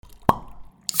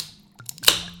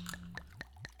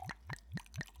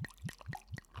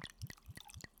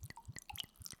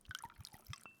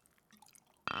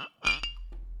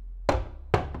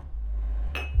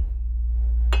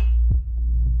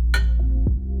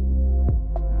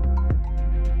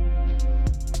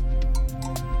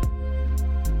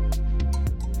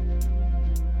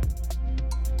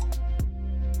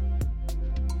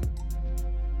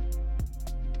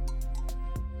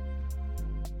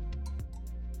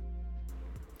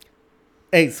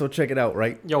Hey, so check it out,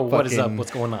 right? Yo, what is up?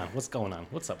 What's going on? What's going on?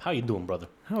 What's up? How you doing, brother?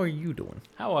 How are you doing?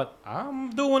 I'm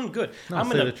doing good. No,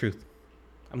 say the truth.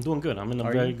 I'm doing good. I'm in a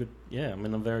Are very you? good. Yeah, I'm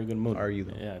in a very good mood. Are you,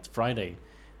 though? Yeah, it's Friday.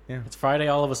 Yeah. It's Friday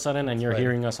all of a sudden, and you're Friday.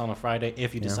 hearing us on a Friday.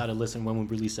 If you Yeah. decide to listen when we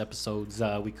release episodes,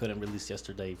 we couldn't release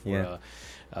yesterday for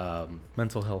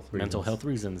Mental health reasons. mental health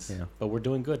reasons. Yeah. But we're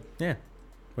doing good. Yeah.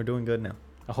 We're doing good now.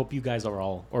 I hope you guys are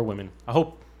all, or women. I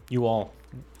hope you all.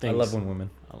 I love when women.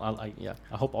 I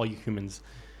hope all you humans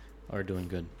are doing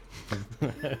good.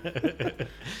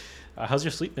 How's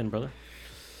your sleep been, brother?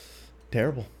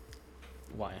 Terrible.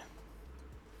 Why?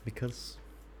 Because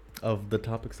of the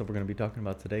topics that we're going to be talking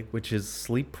about today, which is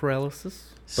sleep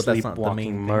paralysis. But that's not the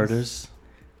main Sleepwalking things. murders.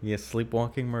 Yes,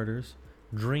 sleepwalking murders.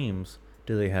 Dreams.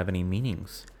 Do they have any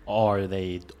meanings? Are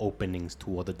they openings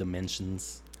to other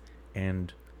dimensions?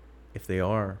 And if they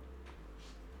are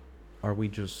we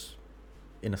just,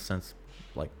 in a sense,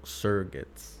 like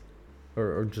surrogates?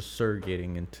 Or just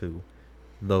surrogating into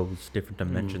those different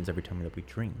dimensions every time that we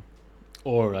dream?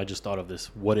 Or I just thought of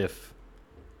this. What if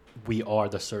we are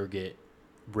the surrogate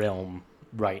realm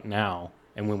right now,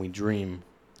 and when we dream,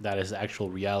 that is actual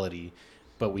reality,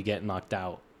 but we get knocked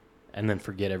out and then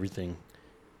forget everything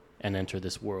and enter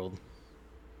this world?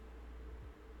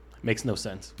 Makes no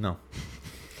sense. No.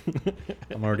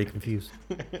 I'm already confused.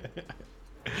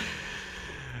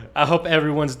 I hope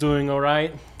everyone's doing all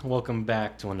right. Welcome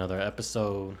back to another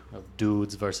episode of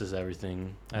Dudes versus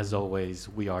Everything. As always,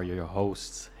 we are your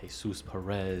hosts, Jesus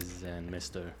Perez and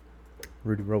Mr.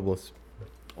 Rudy Robles.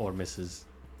 or Mrs.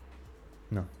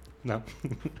 No. No.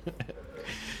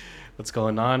 What's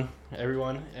going on,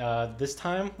 everyone? This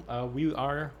time, we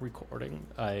are recording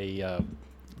a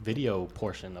video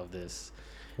portion of this.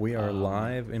 We are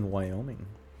live in Wyoming.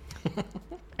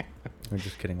 I'm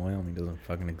just kidding. Wyoming doesn't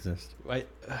fucking exist. Right,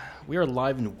 we are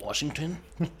live in Washington,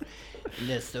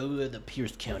 Minnesota, the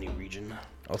Pierce County region.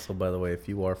 Also, by the way, if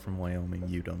you are from Wyoming,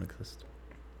 you don't exist.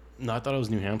 No, I thought it was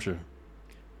New Hampshire.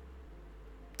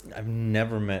 I've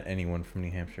never met anyone from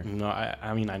New Hampshire. No,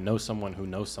 I mean, I know someone who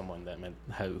knows someone that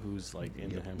who's like in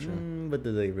New Hampshire. But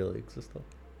do they really exist, though?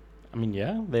 I mean,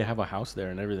 yeah, they have a house there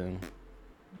and everything.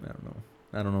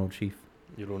 I don't know, Chief.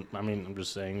 You don't. I mean, I'm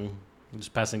just saying, I'm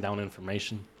just passing down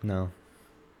information. No.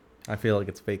 I feel like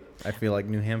it's fake. I feel like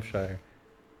New Hampshire.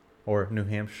 Or New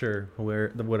Hampshire,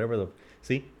 whatever the...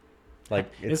 See?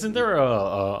 Like, Isn't there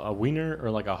a wiener or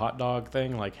like a hot dog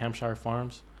thing, like Hampshire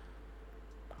Farms?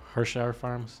 Hershire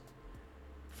Farms?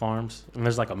 And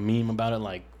there's like a meme about it,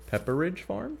 like... Pepper Ridge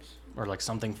Farms? Or like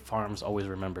something Farms always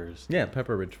remembers. Yeah,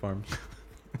 Pepper Ridge Farms.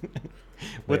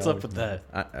 What's up with that?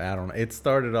 I don't know. It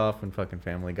started off in fucking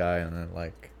Family Guy, and then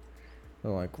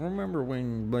they're like, remember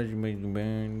when Buzzy made the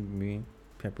band, me,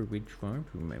 Pepper Ridge Farms,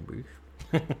 remembers?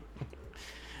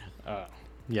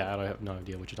 Yeah, I have no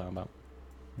idea what you're talking about.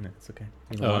 No, it's okay.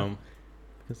 You know why? Um,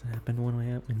 Because it happened when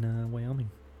we up in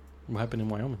Wyoming. what happened in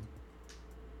Wyoming?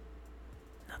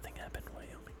 Nothing happened in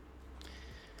Wyoming.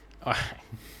 All right.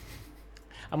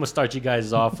 I'm gonna start you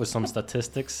guys off with some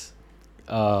statistics.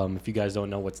 If you guys don't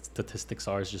know what statistics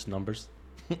are, it's just numbers,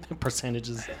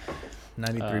 percentages.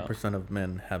 93% of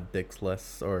men have dicks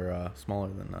less or smaller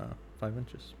than 5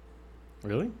 inches.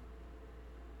 Really?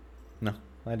 No,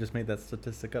 I just made that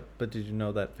statistic up. But did you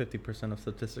know that 50% of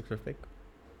statistics are fake?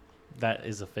 That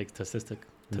is a fake statistic.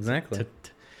 Exactly.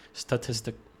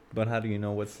 Statistic. But how do you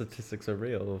know what statistics are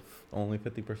real if only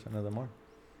 50% of them are?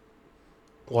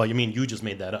 Well, you mean you just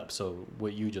made that up? So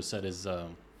what you just said is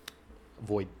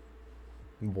void.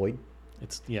 Void?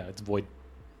 It's void.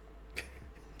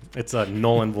 It's a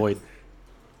null and void.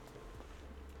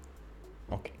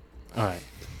 Okay. All right.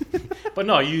 But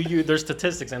no, you there's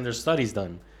statistics and there's studies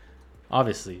done.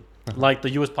 Obviously, like the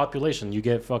U.S. population, you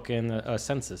get fucking a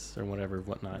census or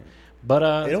whatnot.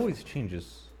 But it always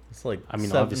changes. It's like I mean,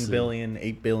 7 obviously. billion,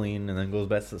 8 billion, and then goes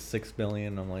back to 6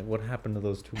 billion. I'm like, what happened to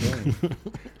those 2 billion?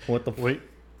 What the wait,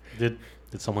 did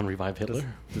someone revive Hitler?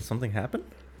 Did something happen?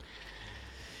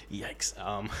 Yikes.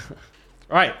 All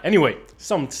right. Anyway,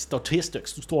 some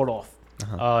statistics to start off.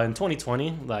 In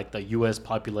 2020, like the U.S.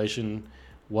 population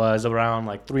was around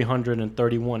like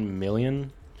 331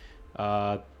 million.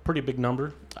 Pretty big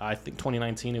number. I think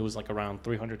 2019 it was like around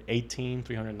 319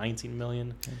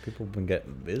 million. Yeah, people have been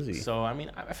getting busy. So I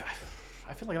mean, I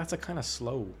feel like that's a kind of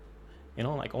slow. You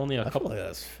know, like only a I couple. feel like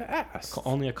that's fast.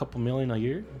 Only a couple million a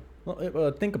year.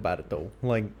 Well, think about it though.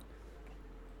 Like,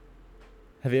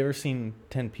 have you ever seen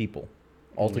 10 people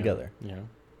all together? Yeah.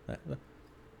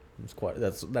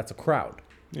 That's a crowd.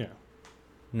 Yeah.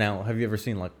 Now, have you ever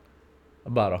seen like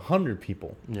about 100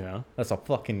 people? Yeah. That's a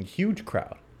fucking huge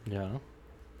crowd. Yeah.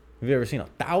 Have you ever seen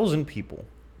 1,000 people?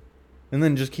 And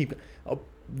then just keep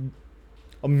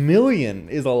 1 million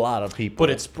is a lot of people. But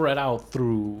it's spread out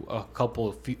through a couple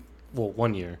of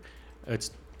 1 year.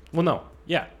 It's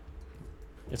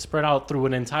it's spread out through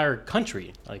an entire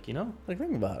country, like, you know. Like,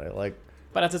 think about it. Like,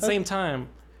 But at the same time,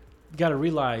 you got to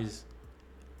realize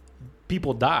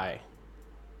people die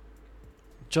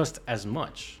just as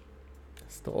much.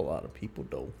 still a lot of people,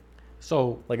 though.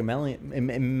 So, Like, imagine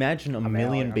a million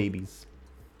million. babies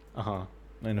uh-huh.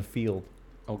 in a field,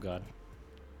 Oh god.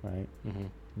 right? Mhm.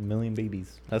 1 million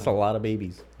babies. That's a lot of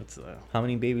babies. That's How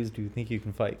many babies do you think you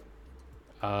can fight?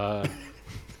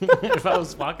 if I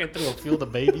was walking through a field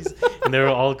of babies and they were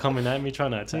all coming at me trying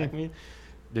to attack me,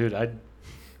 dude, I'd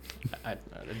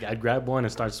grab one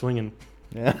and start swinging.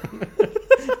 Yeah.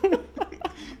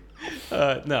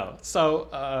 No.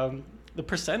 So the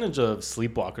percentage of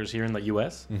sleepwalkers here in the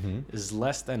U.S. Mm-hmm. is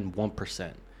less than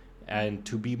 1%. And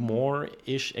to be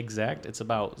more-ish exact, it's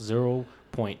about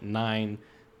 0.9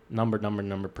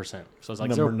 number percent. So it's like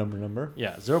Number.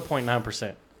 Yeah,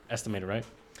 0.9% estimated, right?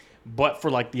 But for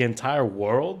like the entire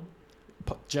world,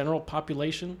 general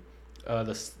population,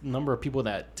 the number of people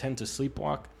that tend to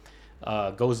sleepwalk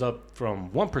goes up from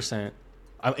 1%.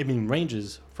 I mean,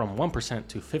 ranges from 1%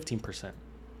 to 15%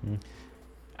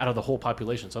 out of the whole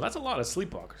population. So that's a lot of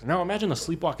sleepwalkers. Now imagine a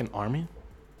sleepwalking army.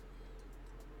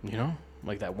 You know,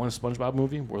 like that one SpongeBob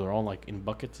movie where they're all like in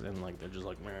buckets and like they're just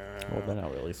like. Well, they're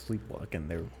not really sleepwalking.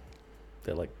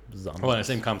 They're like zombies. Well, the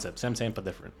same concept, same but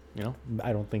different. You know.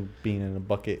 I don't think being in a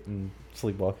bucket and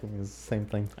sleepwalking is the same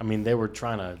thing. I mean, they were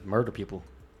trying to murder people.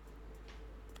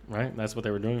 Right? That's what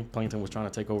they were doing. Plankton was trying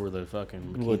to take over the fucking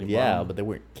Bikini Well, yeah, Bottom. but they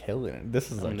weren't killing it. This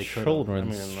is I mean, a they could've.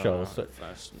 children's I mean, show.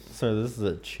 that's- So this is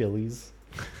a Chili's.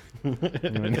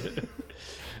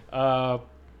 But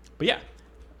yeah.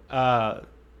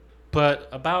 But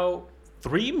about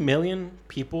 3 million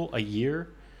people a year,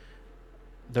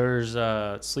 there's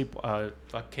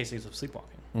cases of sleepwalking.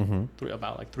 Mm-hmm.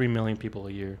 About like 3 million people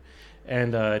a year.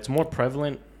 And it's more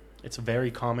prevalent. It's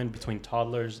very common between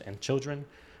toddlers and children,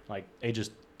 like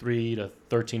ages 3 to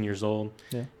 13 years old.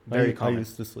 Yeah. Very I common.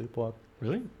 used to sleepwalk.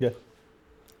 Really? Yeah.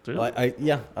 Really?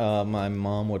 My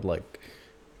mom would like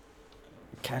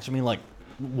catch me like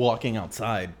walking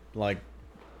outside like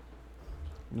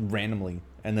randomly,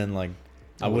 and then like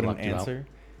I Would wouldn't lock you out? answer.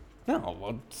 No,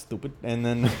 well, stupid. And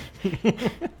then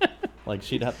like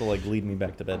she'd have to like lead me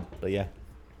back to bed. But yeah,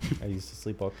 I used to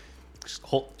sleepwalk. Just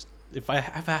if I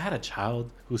had a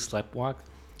child who sleptwalked,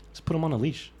 just put them on a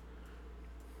leash.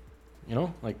 You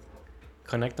know, like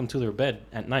connect them to their bed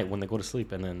at night when they go to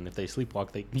sleep, and then if they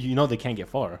sleepwalk, they can't get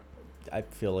far. I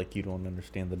feel like you don't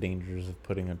understand the dangers of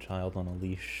putting a child on a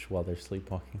leash while they're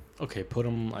sleepwalking. Okay, put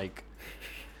them like,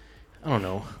 I don't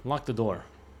know, lock the door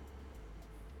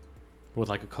with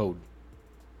like a code.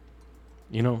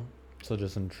 You know, So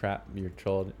just entrap your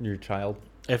child.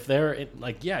 if they're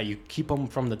you keep them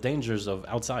from the dangers of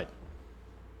outside.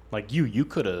 Like you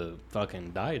could have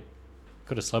fucking died,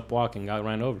 could have sleptwalked and got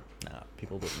ran over. Nah,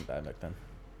 people didn't die back then.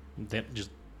 They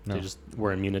just No. they just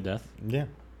were immune to death. Yeah.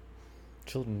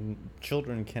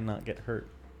 Children cannot get hurt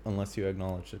unless you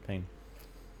acknowledge the pain.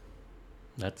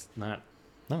 That's not.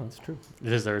 No, that's true.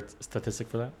 Is there a statistic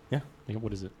for that? Yeah.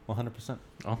 What is it? 100%.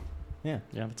 Oh. Yeah.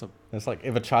 Yeah, that's a. It's like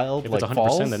if a child If like it's 100%,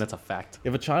 falls, then it's a fact.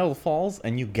 if a child falls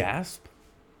and you gasp,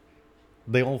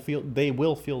 they will feel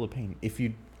the pain. If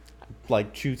you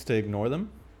like choose to ignore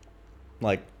them,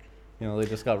 like, you know, they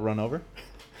just got run over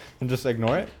and just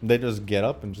ignore it, they just get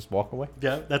up and just walk away.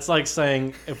 Yeah, that's like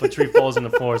saying if a tree falls in the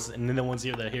forest and no one's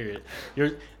here to hear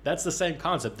it. That's the same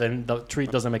concept. Then the tree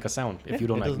doesn't make a sound if Yeah, you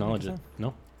don't it doesn't make a acknowledge it.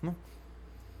 sound. No?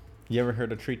 You ever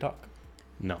heard a tree talk?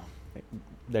 No.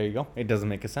 There you go. It doesn't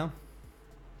make a sound.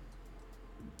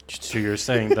 So you're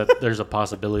saying that there's a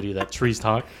possibility that trees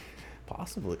talk?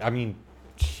 Possibly. I mean,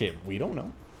 shit, we don't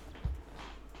know.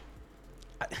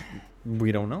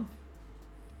 We don't know.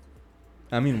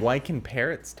 I mean, why can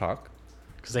parrots talk?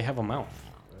 Because they have a mouth.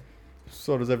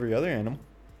 So does every other animal.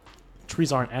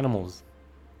 Trees aren't animals.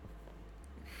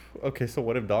 Okay, so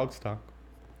what if dogs talk?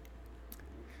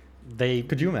 They.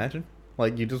 Could you imagine?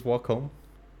 Like, you just walk home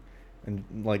and,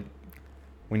 like,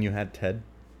 when you had Ted,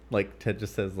 like, Ted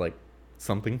just says, like,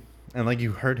 something, and, like,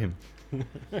 you heard him.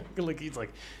 Like he's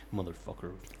like,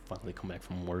 motherfucker, finally come back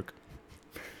from work.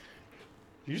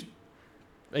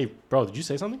 Hey, bro, did you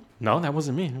say something? No, that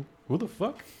wasn't me. Who the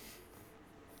fuck?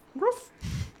 Ruff.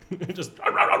 Just.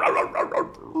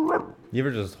 You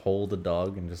ever just hold a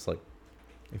dog and just, like,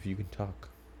 if you can talk,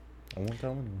 I won't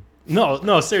tell anyone.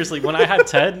 No, seriously. When I had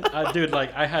Ted, dude,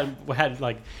 like I had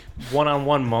like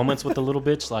one-on-one moments with the little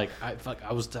bitch. Like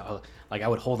I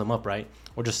would hold him up, right,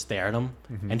 or just stare at him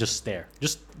and just stare,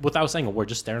 just without saying a word,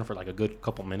 just staring for like a good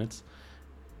couple minutes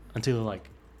until like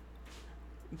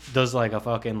does like a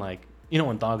fucking like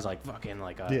when dogs like fucking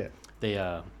like Yeah. they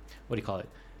what do you call it?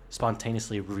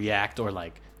 Spontaneously react or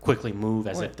like quickly move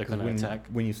as if they're 'Cause gonna attack.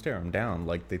 When you stare them down,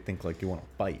 like they think like you want to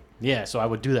fight. Yeah, so I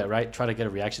would do that, right? Try to get a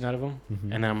reaction out of them,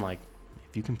 Mhm. and then I'm like,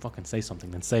 if you can fucking say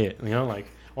something, then say it, like,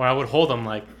 or I would hold them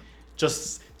like,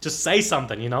 just say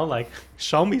something, like,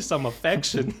 show me some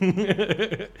affection,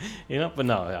 But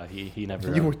no, yeah, he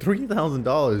never. You were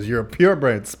 $3,000. You're a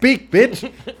purebred. Speak,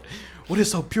 bitch. What is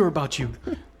so pure about you?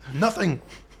 Nothing.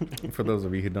 For those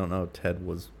of you who don't know, Ted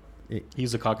was He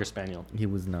was a cocker spaniel. he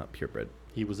was not purebred.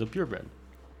 He was a purebred.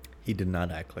 He did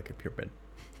not act like a purebred.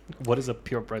 What is a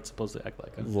purebred supposed to act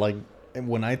like? Like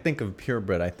when I think of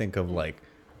purebred, I think of like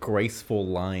graceful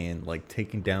lion, like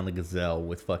taking down a gazelle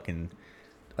with fucking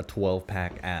a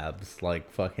 12-pack abs, like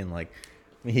fucking like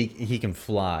he can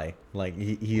fly, like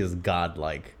he is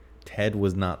godlike. Ted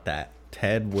was not that.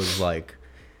 Ted was like,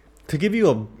 to give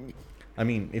you I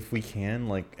mean, if we can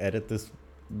like edit this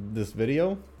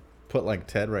video, put like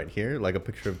Ted right here, like a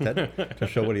picture of Ted to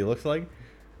show what he looks like,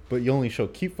 but you only show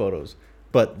cute photos.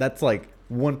 But that's like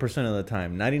 1% of the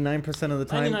time. 99% of the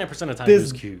time. 99% of the time, he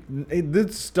was cute.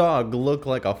 This dog looked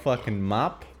like a fucking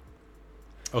mop.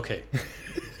 Okay.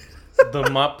 The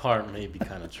mop part may be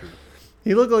kind of true.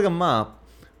 He looked like a mop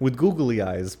with googly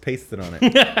eyes pasted on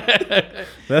it.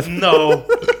 That's No.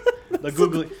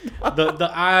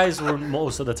 The eyes were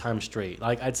most of the time straight.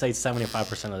 Like I'd say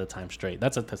 75% of the time straight.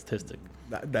 That's a statistic.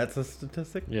 That's a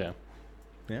statistic. Yeah.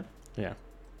 Yeah. Yeah.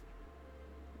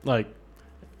 Like,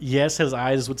 yes, his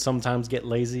eyes would sometimes get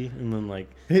lazy, and then like,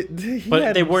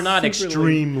 but they were not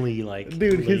extremely like.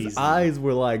 Dude, lazy. his eyes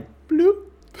were like bloop.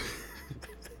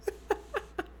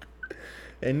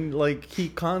 And like he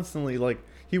constantly like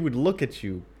he would look at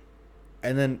you,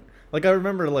 and then like I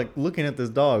remember like looking at this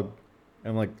dog,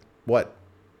 and I'm like, what?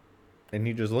 And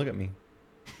he just look at me,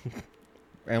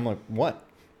 and I'm like, what?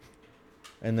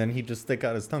 And then he just stick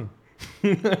out his tongue.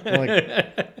 I'm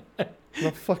like, what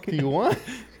the fuck do you want?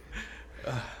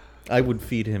 I would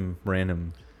feed him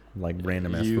random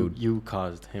ass food. You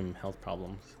caused him health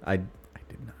problems. I did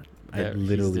not. I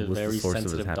literally was the source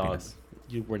of his happiness.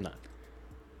 Dog. You were not.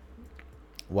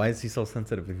 Why is he so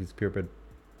sensitive if he's purebred?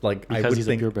 Like Because he's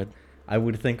a purebred. I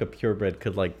would think a purebred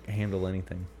could like handle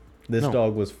anything. This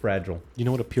dog was fragile. You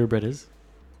know what a purebred is?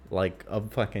 Like a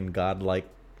fucking godlike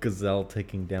gazelle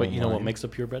taking down. But you know what lion. makes a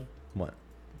purebred? What?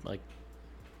 Like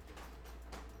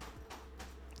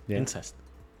Yeah. incest,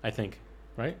 I think.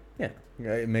 Right? Yeah,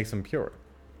 it makes him pure.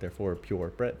 Therefore,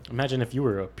 purebred. Imagine if you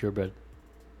were a purebred.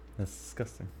 That's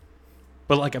disgusting.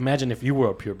 But like, imagine if you were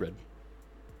a purebred.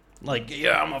 Like,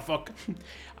 yeah,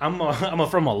 I'm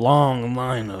from a long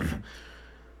line of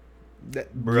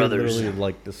That brothers. Literally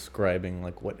like describing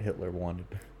like what Hitler wanted.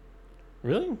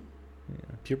 Really?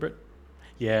 Yeah. Purebred?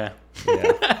 Yeah.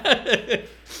 Yeah.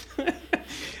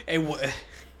 Hey,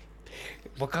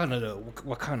 what kind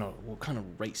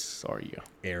of race are you?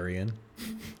 Aryan.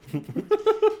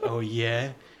 Oh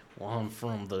yeah. Well, I'm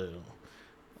from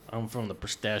the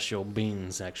pistachio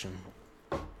bean section.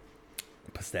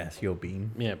 Pistachio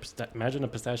bean. Yeah, imagine a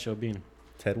pistachio bean.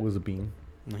 Ted was a bean.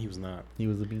 No, he was not. He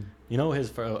was a bean. You know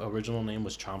his original name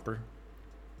was Chomper?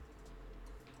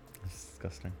 That's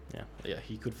disgusting. Yeah,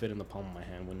 he could fit in the palm of my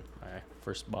hand when I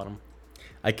first bought him.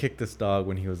 I kicked this dog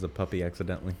when he was a puppy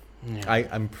accidentally. Yeah.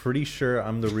 I'm pretty sure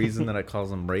I'm the reason that I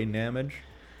caused him brain damage.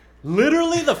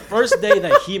 Literally the first day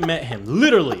that he met him,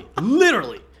 literally,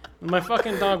 my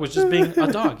fucking dog was just being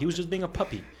a dog. He was just being a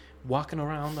puppy, walking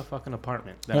around the fucking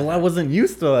apartment. Well, I wasn't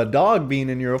used to a dog being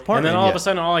in your apartment. And then all yet. of a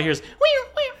sudden, all I hear is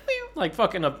like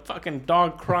a fucking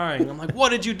dog crying. I'm like, what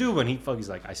did you do? And he's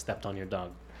like, I stepped on your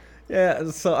dog. Yeah,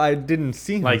 so I didn't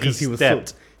see him Like because he was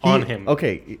stepped on him.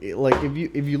 Okay, like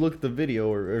if you look at the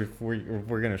video, or if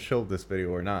we're gonna show this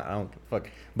video or not, I don't give a fuck.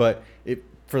 But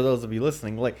for those of you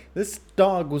listening, like this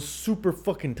dog was super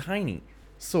fucking tiny,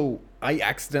 so I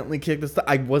accidentally kicked this.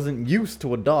 I wasn't used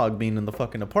to a dog being in the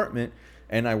fucking apartment,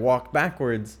 and I walked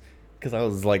backwards because I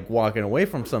was like walking away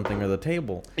from something or the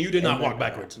table. You did not walk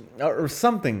backwards. Or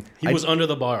something. He was under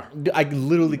the bar. I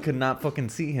literally could not fucking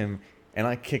see him, and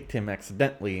I kicked him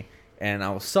accidentally. And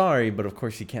I was sorry, but of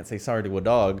course you can't say sorry to a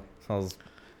dog. So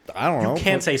I don't know. You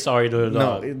can't say sorry to a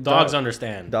dog. No, Dogs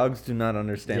understand. Dogs do not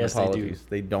understand Yes, apologies.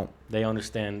 They don't. They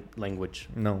understand language.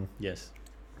 No. Yes.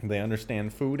 They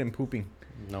understand food and pooping.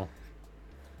 No.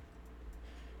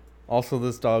 Also,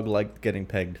 this dog liked getting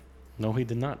pegged. No, he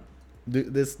did not.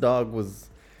 This dog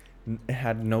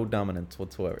had no dominance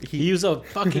whatsoever. He was a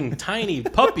fucking tiny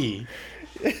puppy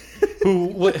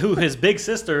who his big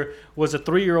sister was a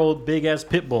 3-year-old big ass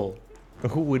pit bull.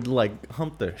 Who would like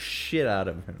hump the shit out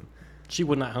of him. She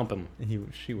would not hump him.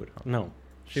 She would hump. No.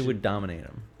 She would dominate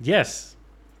him. Yes,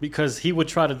 because he would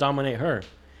try to dominate her,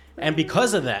 and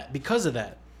because of that,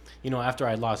 after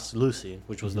I lost Lucy,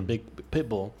 which was the big pit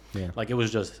bull, like it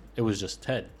was just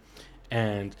Ted,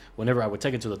 and whenever I would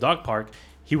take him to the dog park,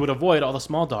 he would avoid all the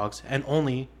small dogs and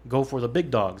only go for the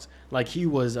big dogs. Like he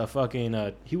was a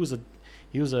fucking he was a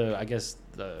I guess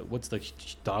what's the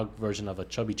dog version of a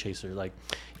chubby chaser? Like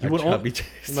he would only,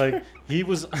 like he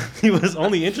was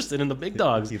only interested in the big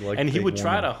dogs, and he would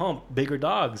try to hump bigger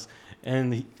dogs,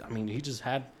 and he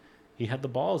had the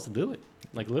balls to do it.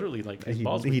 Like literally, like his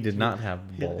balls. He did not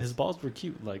have balls. His balls were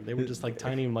cute. Like they were just like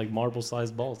tiny, like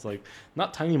marble-sized balls. Like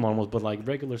not tiny marbles, but like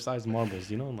regular-sized marbles.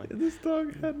 You know, like this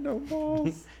dog had no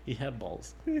balls. He had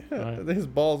balls. Yeah, right? His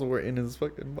balls were in his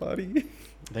fucking body.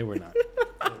 They were not.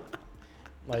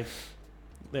 Like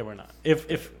they were not.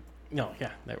 If no,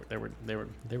 yeah, they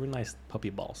were nice puppy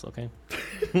balls. Okay.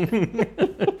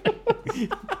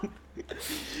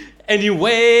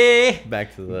 Anyway,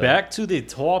 back to the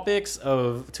topics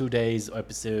of today's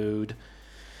episode.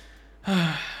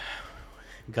 Got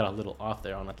a little off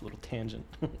there on that little tangent,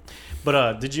 but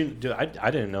I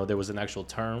didn't know there was an actual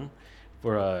term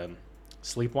for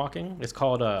sleepwalking. It's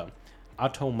called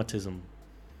automatism,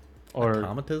 or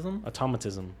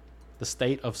automatism, the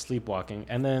state of sleepwalking,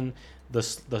 and then the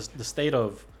state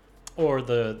of, or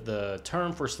the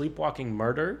term for sleepwalking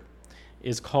murder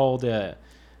is called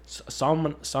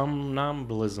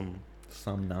somnambulism.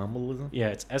 Somnambulism? Yeah,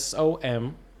 it's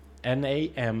SOMNAMBULISM.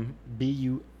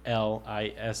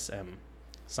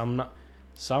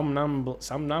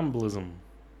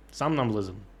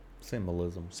 Somnambulism.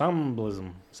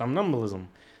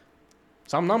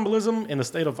 Somnambulism in the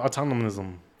state of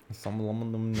autonomism.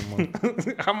 Shamalama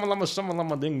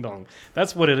ding dong.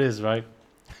 That's what it is, right?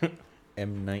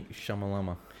 M. Night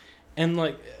Shyamalama. And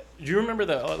like, do you remember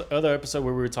the other episode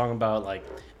where we were talking about like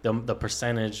the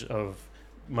percentage of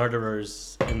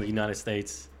murderers in the United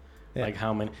States? Yeah. Like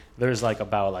how many? There's like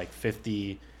about like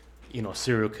 50,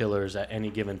 serial killers at any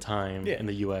given time in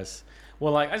the U.S.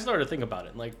 Well, like I started to think about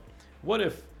it. Like, what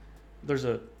if there's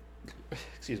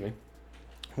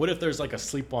what if there's like a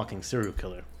sleepwalking serial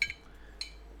killer?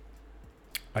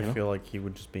 I feel like he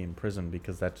would just be in prison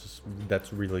because that's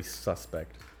really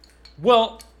suspect.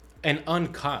 Well, an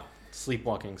uncaught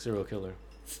sleepwalking serial killer.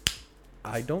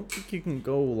 I don't think you can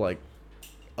go like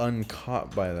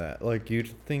uncaught by that. Like you'd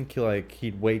think like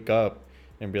he'd wake up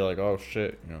and be like, "Oh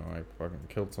shit, I fucking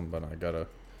killed somebody. I gotta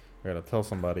tell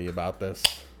somebody about this."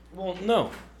 Well,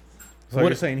 no. So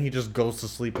you're saying he just goes to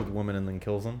sleep with women and then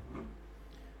kills them?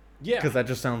 Yeah. Because that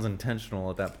just sounds intentional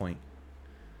at that point.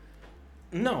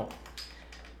 No.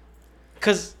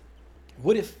 Because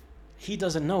what if he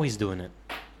doesn't know he's doing it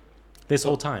this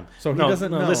whole time? So he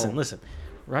doesn't know. Listen.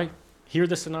 Right? Hear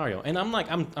the scenario. And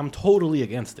I'm totally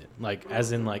against it. Like,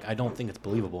 as in, like, I don't think it's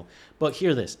believable. But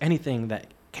hear this. Anything that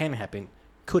can happen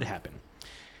could happen.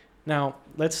 Now,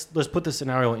 let's put the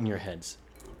scenario in your heads.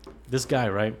 This guy,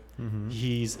 right? Mm-hmm.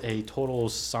 He's a total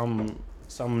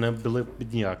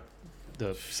somnambuliac.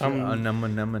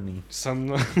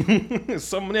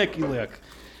 Somnambuliac.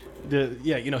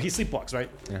 He sleepwalks, right?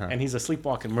 Uh-huh. And he's a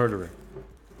sleepwalking murderer.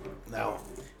 Now,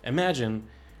 imagine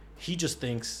he just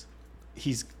thinks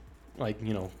he's like,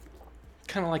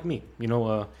 kind of like me,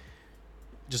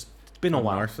 just it's been a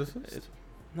while. Narcissist?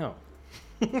 No.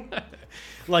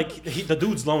 Like the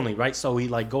dude's lonely, right? So he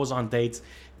like goes on dates,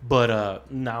 but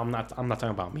no, I'm not talking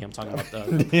about me. I'm talking about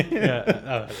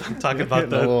I'm talking about a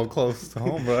little close to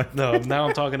home, bro. No, now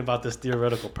I'm talking about this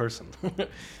theoretical person.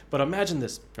 But imagine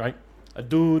this, right? A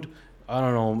dude, I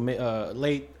don't know,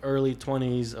 late, early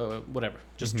 20s, whatever.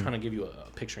 Just trying to give you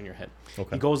a picture in your head.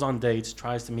 Okay. He goes on dates,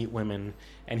 tries to meet women,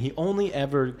 and he only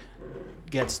ever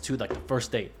gets to like the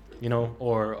first date,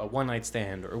 or a one-night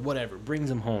stand or whatever, brings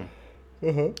him home.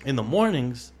 Uh-huh. In the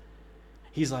mornings,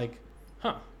 he's like,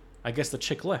 I guess the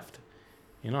chick left.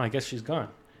 I guess she's gone.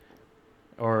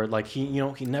 Or like he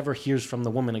never hears from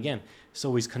the woman again.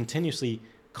 So he's constantly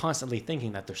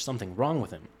thinking that there's something wrong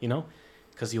with him,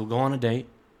 because he'll go on a date,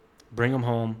 bring him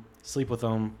home, sleep with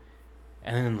him,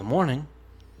 and then in the morning,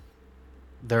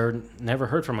 they're never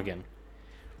heard from again.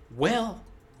 Well,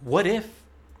 what if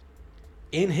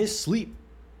in his sleep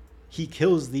he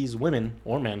kills these women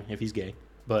or men if he's gay,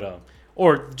 but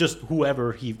or just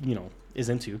whoever he is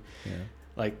into? Yeah.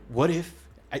 Like, what if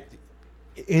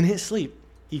in his sleep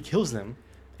he kills them,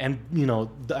 and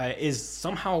is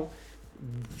somehow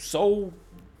so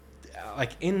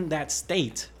like in that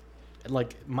state,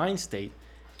 like mind state,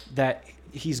 that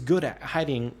he's good at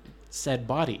hiding said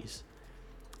bodies,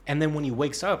 and then when he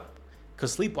wakes up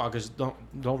because sleepwalkers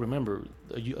don't remember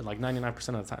like 99%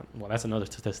 of the time. Well, that's another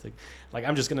statistic. Like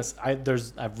I'm just gonna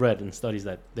I've read in studies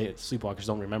that sleepwalkers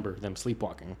don't remember them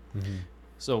sleepwalking. Mm-hmm.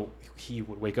 So he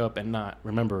would wake up and not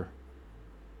remember.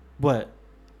 But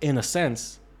in a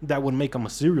sense, that would make him a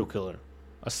serial killer,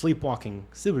 a sleepwalking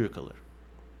serial killer.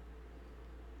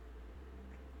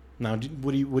 Now,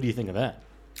 what do you think of that?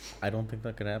 I don't think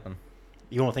that could happen.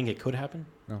 You don't think it could happen?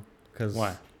 No, because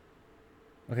why?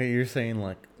 Okay, you're saying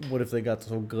like, what if they got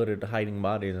so good at hiding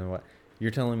bodies and what?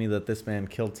 You're telling me that this man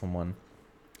killed someone.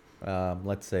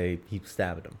 Let's say he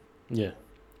stabbed him. Yeah.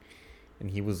 And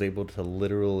he was able to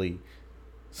literally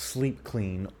sleep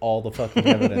clean all the fucking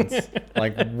evidence,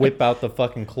 like whip out the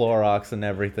fucking Clorox and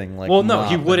everything. Like, well, no,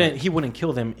 he wouldn't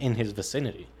kill them in his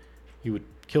vicinity. He would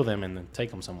kill them and then take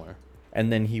them somewhere.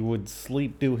 And then he would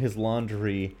do his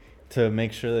laundry to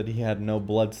make sure that he had no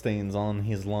bloodstains on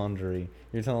his laundry.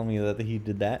 You're telling me that he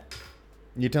did that?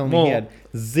 You're telling me he had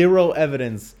zero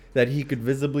evidence that he could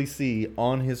visibly see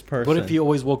on his person? What if he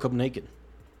always woke up naked?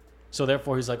 So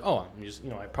therefore, he's like, oh, I'm just,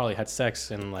 I probably had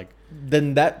sex and like.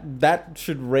 Then that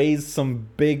should raise some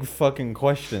big fucking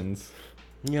questions.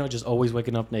 Just always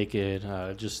waking up naked.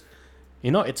 Just,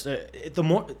 it's the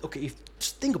more okay.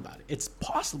 Just think about it. It's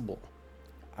possible.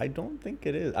 I don't think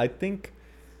it is. I think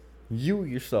you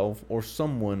yourself or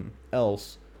someone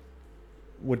else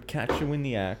would catch you in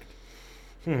the act.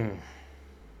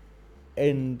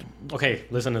 And okay,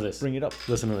 listen to this. Bring it up.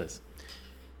 Listen to this.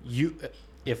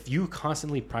 If you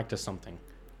constantly practice something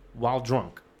while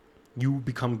drunk, you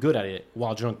become good at it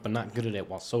while drunk, but not good at it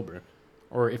while sober.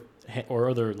 Or if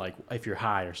you're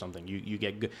high or something, you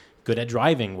get good at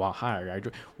driving while high. Right?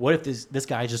 What if this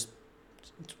guy just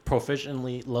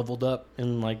proficiently leveled up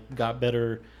and like got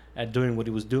better at doing what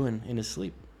he was doing in his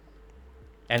sleep,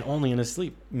 and only in his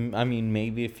sleep? I mean,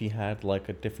 maybe if he had like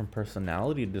a different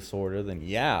personality disorder, then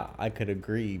yeah, I could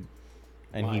agree,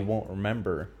 and Why? He won't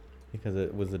remember because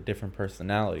it was a different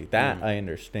personality. That I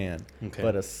understand. Okay.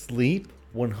 But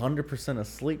 100%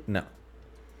 asleep, no.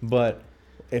 But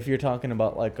if you're talking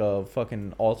about like a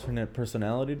fucking alternate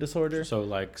personality disorder, so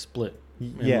like split,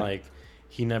 yeah, and like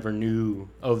he never knew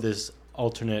of this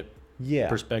alternate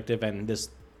perspective, and this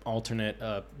alternate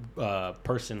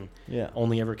person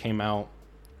only ever came out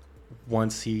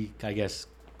once he, I guess,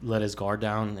 let his guard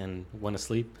down and went to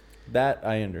sleep. That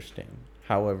I understand.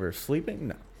 However, sleeping,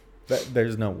 no.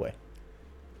 There's no way.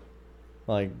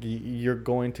 Like, you're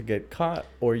going to get caught,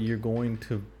 or you're going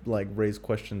to like raise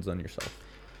questions on yourself.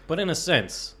 But in a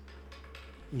sense,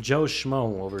 Joe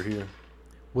Schmo over here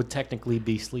would technically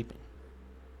be sleeping.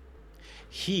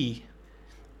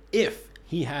 If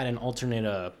he had an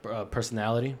alternate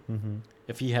personality,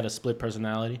 if he had a split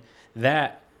personality,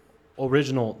 that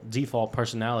original default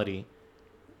personality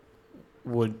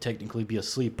would technically be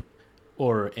asleep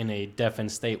or in a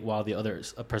deafened state while the other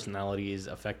personality is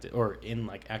affected or in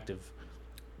like active.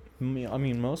 I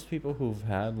mean, most people who've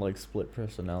had like split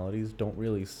personalities don't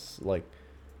really like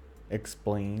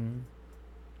explain,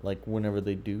 like whenever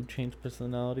they do change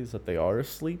personalities, that they are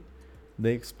asleep.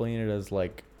 They explain it as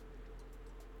like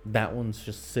that one's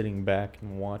just sitting back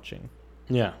and watching.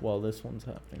 Yeah. While this one's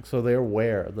happening, so they're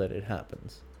aware that it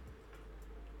happens,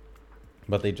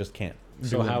 but they just can't.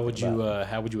 So how would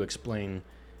you explain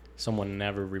someone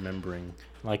never remembering?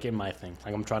 Like in my thing,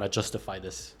 like I'm trying to justify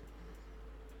this.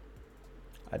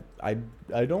 I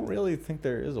don't really think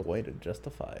there is a way to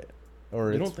justify it,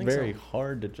 or it's very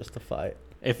hard to justify it.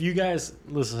 If you guys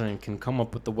listening can come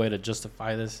up with a way to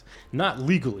justify this, not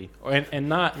legally and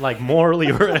not like morally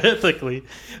or ethically,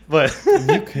 but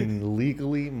you can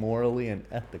legally, morally, and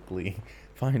ethically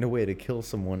find a way to kill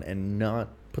someone and not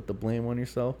put the blame on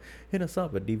yourself, hit us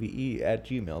up at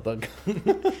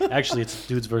dve@gmail.com. Actually, it's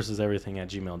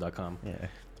dudesversuseverything@gmail.com. Yeah.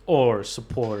 Or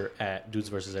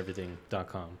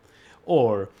support@dudesversuseverything.com.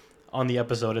 Or on the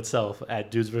episode itself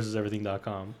at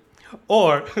dudesversuseverything.com.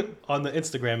 Or on the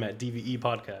Instagram at DVE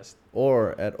Podcast.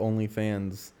 Or at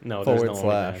OnlyFans. No, there's no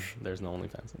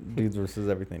OnlyFans.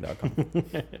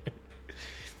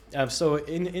 Dudesversuseverything.com. So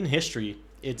in history,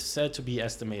 it's said to be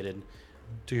estimated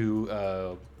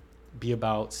to be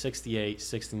about 68,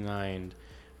 69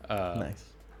 nice.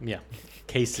 Yeah,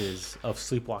 cases of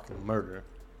sleepwalking murder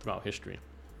throughout history.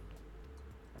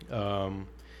 I'll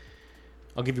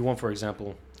give you one for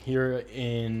example. Here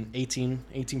in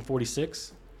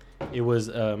 1846, it was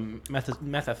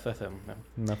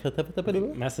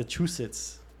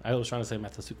Massachusetts. I was trying to say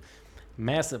Massachusetts. I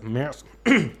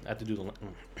have to do the.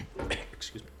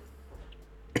 Excuse me.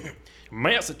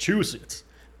 Massachusetts.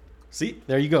 See,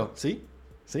 there you go. See.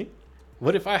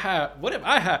 What if I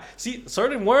have? See,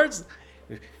 certain words.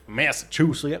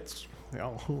 Massachusetts.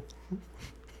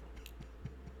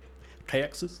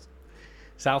 Texas,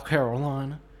 South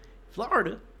Carolina,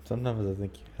 Florida. Sometimes I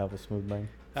think you have a smooth brain.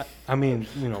 I mean,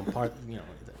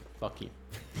 fuck you.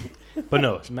 But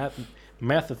no, it's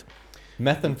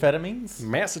Methamphetamines?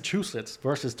 Massachusetts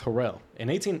versus Terrell. In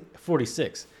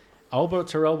 1846, Albert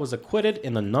Terrell was acquitted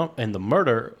in the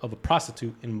murder of a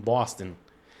prostitute in Boston.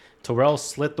 Terrell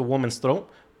slit the woman's throat,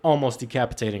 almost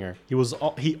decapitating her.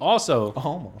 He also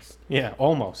Almost. Yeah,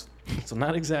 almost. So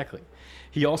not exactly.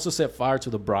 He also set fire to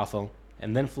the brothel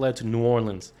and then fled to New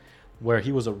Orleans, where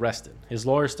he was arrested. His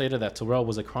lawyer stated that Terrell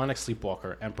was a chronic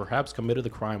sleepwalker and perhaps committed the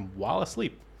crime while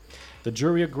asleep. The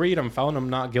jury agreed and found him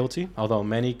not guilty, although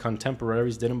many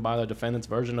contemporaries didn't buy the defendant's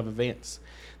version of events.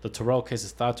 The Terrell case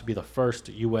is thought to be the first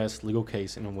U.S. legal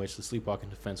case in which the sleepwalking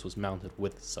defense was mounted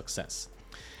with success.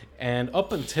 And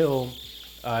up until,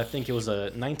 I think it was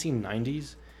the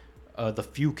 1990s, the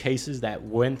few cases that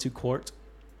went to court,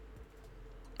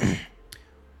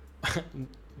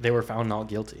 they were found not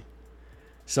guilty.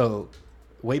 So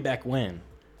way back when,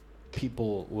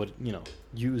 people would,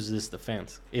 use this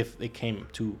defense if they came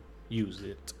to use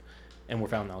it and were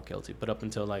found not guilty. But up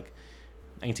until like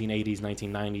 1980s,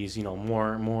 1990s,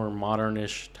 more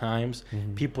modernish times,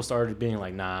 people started being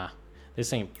like, nah,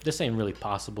 this ain't really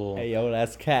possible. Hey, yo,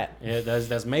 that's cap. Yeah,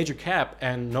 that's major cap,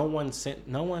 and no one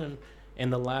in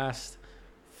the last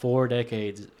 4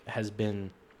 decades has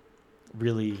been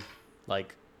really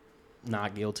like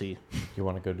not guilty. You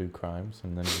want to go do crimes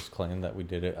and then just claim that we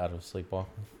did it out of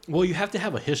sleepwalking? Well, you have to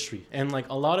have a history, and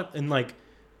like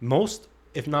most,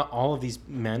 if not all of these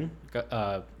men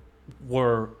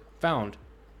were found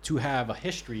to have a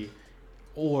history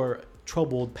or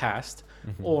troubled past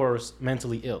or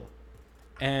mentally ill.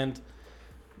 And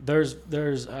there's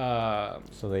so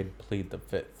they'd plead the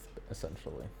fifth,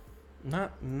 essentially.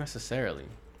 Not necessarily.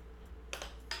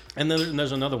 And then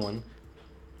there's another one.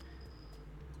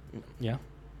 Yeah.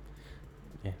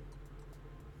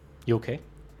 You okay?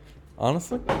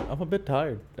 Honestly, I'm a bit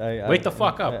tired. Wake the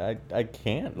fuck up. I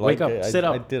can't. Wake up. Sit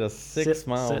up. I did a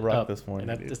 6-mile run up. this morning.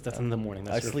 And that's in the morning.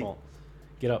 That's your sleep. fault.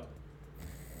 Get up.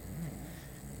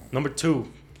 Number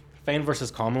 2, Fane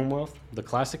versus Commonwealth. The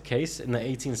classic case in the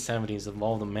 1870s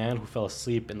involved a man who fell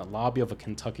asleep in the lobby of a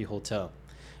Kentucky hotel.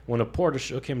 When a porter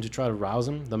shook him to try to rouse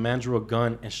him, the man drew a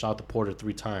gun and shot the porter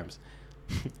 3 times.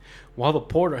 While the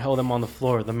porter held him on the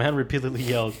floor, the man repeatedly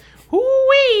yelled,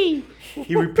 "Hoo-wee!"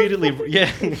 He repeatedly,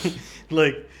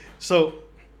 so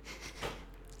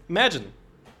imagine.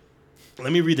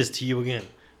 Let me read this to you again.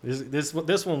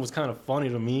 This one was kind of funny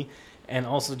to me, and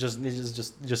also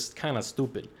just kind of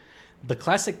stupid. The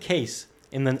classic case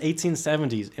in the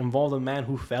 1870s involved a man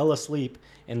who fell asleep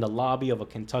in the lobby of a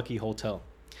Kentucky hotel.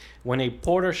 When a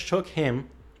porter shook him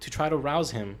to try to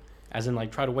rouse him, as in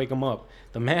like try to wake him up,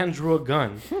 the man drew a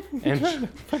gun and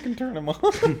fucking turn him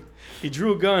on. He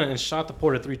drew a gun and shot the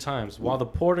porter 3 times. While the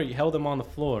porter held him on the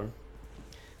floor,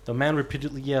 the man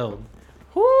repeatedly yelled,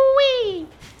 "Hoo-wee!"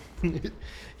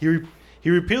 He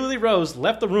repeatedly rose,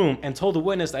 left the room, and told the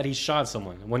witness that he shot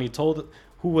someone. When told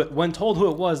who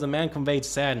it was, the man conveyed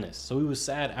sadness. So he was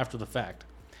sad after the fact.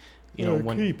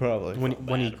 When he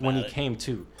came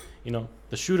to,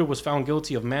 the shooter was found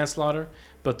guilty of manslaughter,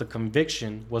 but the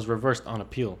conviction was reversed on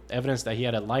appeal. Evidence that he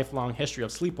had a lifelong history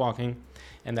of sleepwalking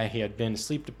and that he had been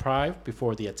sleep deprived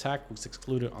before the attack was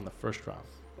excluded on the first trial.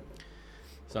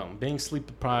 So being sleep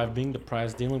deprived, being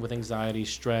depressed, dealing with anxiety,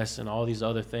 stress, and all these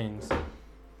other things,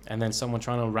 and then someone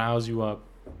trying to rouse you up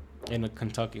in a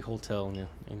Kentucky hotel in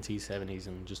the 70s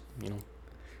and just,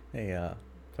 Hey,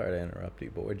 sorry to interrupt you,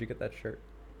 but where'd you get that shirt?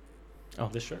 Oh,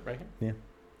 this shirt right here? Yeah.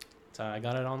 So I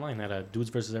got it online at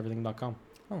dudesversuseverything.com.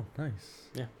 Oh, nice.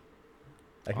 Yeah.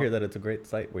 I hear that it's a great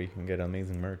site where you can get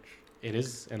amazing merch. It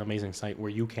is an amazing site where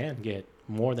you can get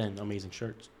more than amazing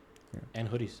shirts and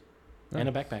hoodies and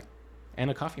a backpack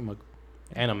and a coffee mug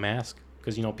and a mask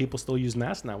because, people still use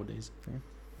masks nowadays. Yeah.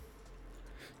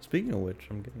 Speaking of which,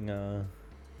 I'm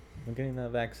getting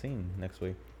that vaccine next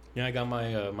week. Yeah, I got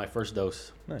my first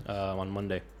dose on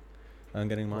Monday. I'm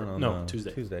getting mine on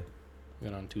Tuesday. I got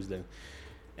it on Tuesday.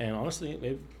 And honestly,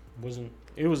 it wasn't.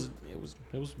 It was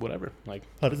whatever. Like,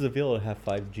 how does it feel to have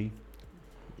 5G?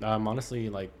 Honestly,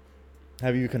 like,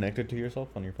 have you connected to yourself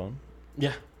on your phone?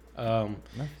 Yeah. Nice.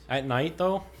 At night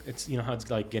though, it's how it's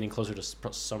like getting closer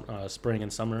to spring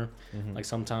and summer. Mm-hmm. Like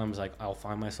sometimes like I'll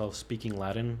find myself speaking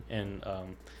Latin, and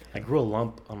I grew a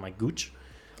lump on my gooch.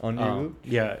 On your gooch?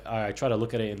 Yeah, I try to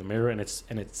look at it in the mirror, and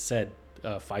it said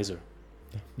Pfizer.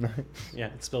 Nice. Yeah,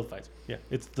 it's spelled Pfizer. Yeah,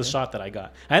 it's the shot that I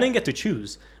got. I didn't get to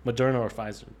choose Moderna or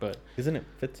Pfizer, but isn't it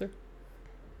Pfizer?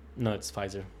 No, it's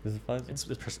Pfizer. Is it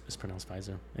Pfizer? It's pronounced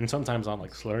Pfizer. And sometimes I'll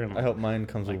like slur and I hope mine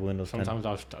comes with Windows 10. Sometimes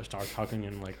I'll start talking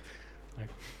and like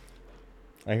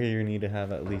I hear you need to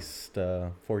have at least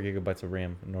 4 gigabytes of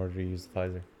RAM in order to use the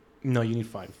Pfizer. No, you need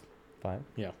 5. 5?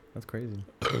 Yeah. That's crazy.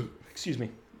 Excuse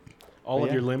me. All But of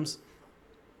yeah. your limbs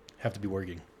have to be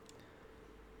working.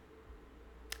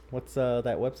 What's that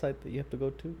website that you have to go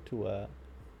to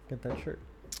get that shirt?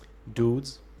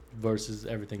 Dudes versus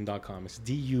everything.com. It's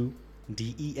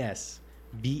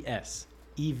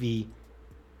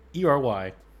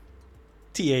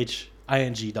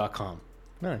DUDESBSEVERYTHING.com.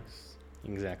 Nice.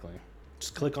 Exactly.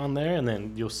 Just click on there and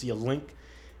then you'll see a link.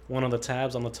 One of the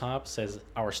tabs on the top says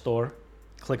our store.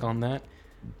 Click on that.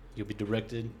 You'll be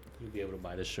directed. You'll be able to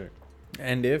buy this shirt.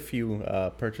 And if you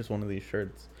purchase one of these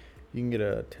shirts, you can get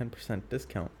a 10%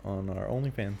 discount on our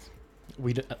OnlyFans.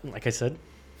 We do, like I said,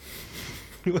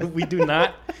 we do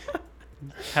not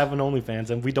have an OnlyFans,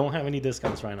 and we don't have any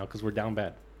discounts right now because we're down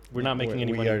bad. We're not making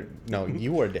any money. No,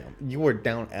 you are down. You are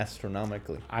down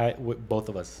astronomically. Both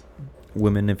of us.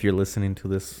 Women, if you're listening to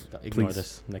this, Ignore please.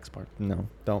 this next part. No,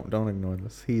 don't ignore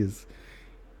this. He is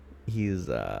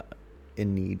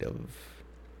in need of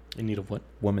In need of what?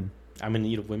 women. I'm in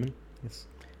need of women. Yes,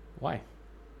 Why?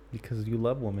 because you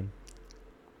love women.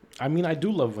 I mean, I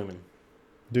do love women.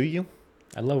 Do you?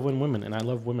 I love women, and I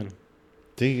love women.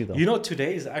 Do you though? You know,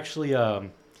 today is actually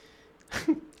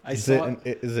Is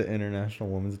it International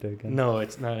Women's Day again? No,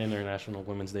 it's not International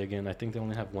Women's Day again. I think they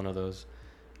only have one of those.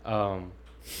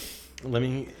 Let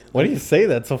me. Why do you say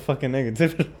that so fucking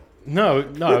negative? No,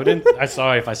 I didn't. I'm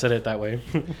sorry if I said it that way.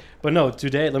 But no,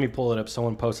 today, let me pull it up.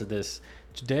 Someone posted this.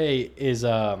 Today is,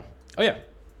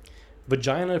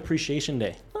 Vagina Appreciation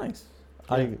Day. Nice.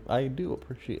 Yeah. I do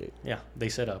appreciate. Yeah, they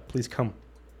said, please come.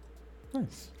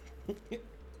 Nice.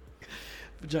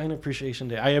 Vagina Appreciation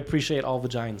Day. I appreciate all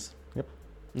vagines. Yep.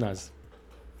 Nice.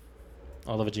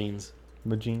 All the vagines.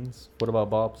 The jeans. What about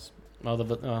bobs? All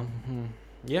the,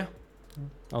 yeah.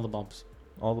 All the bobs.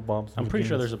 All the bobs. I'm pretty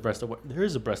sure jeans. there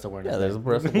is a breast awareness. Yeah, day. there's a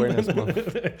breast awareness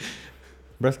month.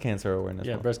 Breast cancer awareness.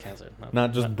 Yeah, month. breast cancer.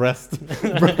 Not just breast. Be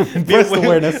breast aware-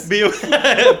 awareness.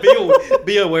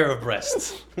 Be aware of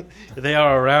breasts. They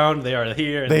are around. They are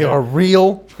here. They are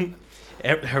real.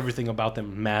 Everything about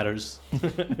them matters.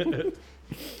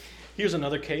 Here's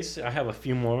another case. I have a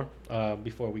few more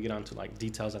before we get on to like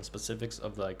details and specifics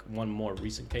of like one more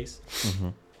recent case.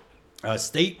 Mm-hmm.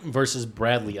 State versus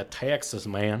Bradley, a Texas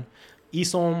man,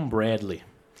 Esom Bradley.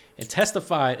 It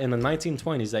testified in the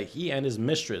 1920s that he and his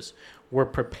mistress were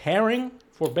preparing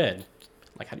for bed.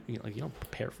 Like, how do you don't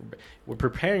prepare for bed? Were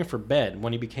preparing for bed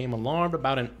when he became alarmed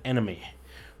about an enemy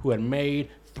who had made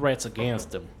threats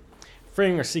against him.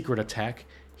 Fearing a secret attack,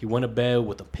 he went to bed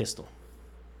with a pistol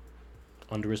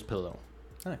under his pillow.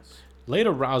 Nice.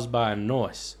 Later roused by a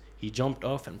noise, he jumped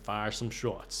off and fired some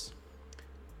shots.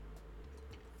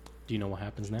 Do you know what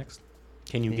happens next?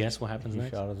 Can you guess what happens He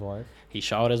next? shot his wife He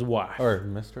shot his wife. or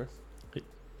mistress.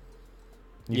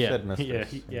 You said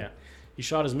mistress. Yeah. He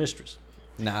shot his mistress.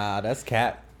 Nah, that's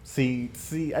cap. See,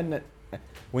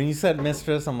 when you said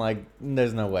mistress, I'm like,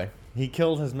 there's no way. He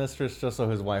killed his mistress just so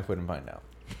his wife wouldn't find out.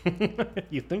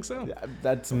 You think so? Yeah,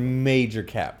 that's major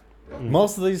cap.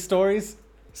 Most of these stories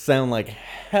sound like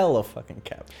hella fucking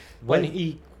cap. When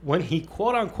he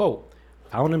quote unquote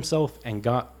found himself and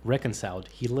got reconciled,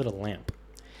 he lit a lamp.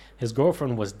 His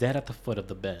girlfriend was dead at the foot of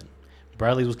the bed.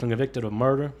 Bradley was convicted of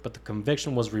murder, but the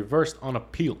conviction was reversed on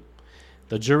appeal.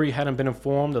 The jury hadn't been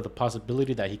informed of the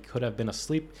possibility that he could have been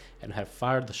asleep and had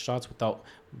fired the shots without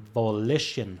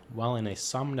volition while in a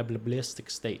somnambulistic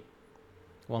state,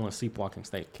 while in a sleepwalking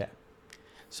state. Cap.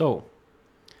 So,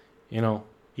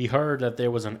 he heard that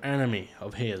there was an enemy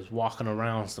of his walking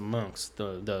around amongst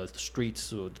the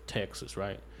streets of Texas,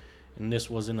 right? And this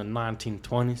was in the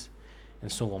 1920s.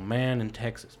 And so a man in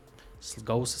Texas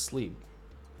goes to sleep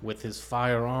with his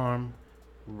firearm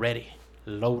ready,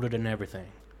 loaded and everything,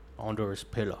 under his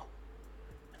pillow.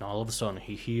 And all of a sudden,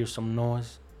 he hears some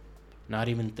noise, not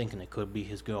even thinking it could be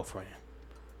his girlfriend.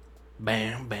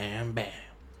 Bam, bam, bam.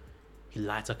 He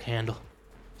lights a candle,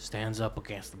 stands up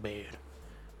against the bed,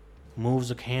 moves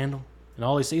the candle, and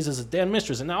all he sees is his dead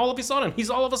mistress. And now all of a sudden, he's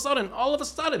all of a sudden,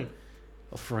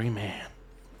 a free man.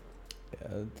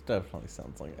 Yeah, it definitely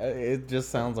sounds like it. Just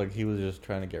sounds like he was just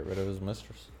trying to get rid of his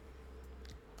mistress.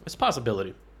 It's a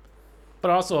possibility,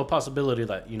 but also a possibility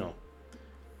that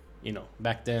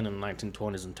back then in the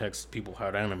 1920s in Texas, people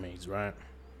had enemies, right?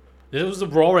 It was the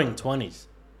Roaring 20s.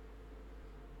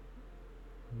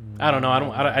 I don't know.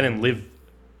 I didn't live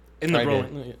in the I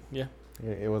Roaring. did. Yeah,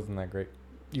 It wasn't that great.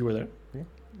 you were there. Yeah.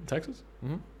 In Texas.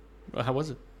 Mm-hmm. How was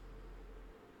it?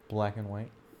 Black and white.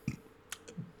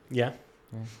 Yeah.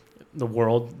 Yeah.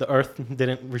 The Earth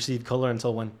didn't receive color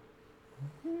until when?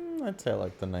 I'd say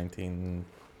like the 1960s.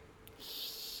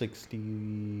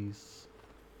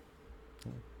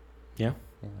 Yeah.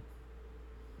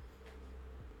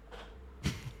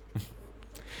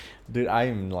 Dude, I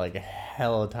am like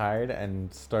hella tired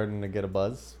and starting to get a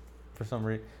buzz for some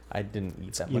reason. I didn't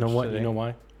eat that much. You know what? Today. You know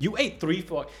why? You ate 3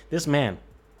 This man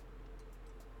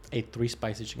ate 3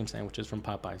 spicy chicken sandwiches from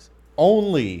Popeyes.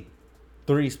 Only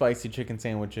 3 spicy chicken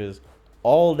sandwiches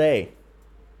all day.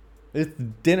 It's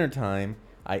dinner time.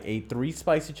 I ate 3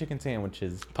 spicy chicken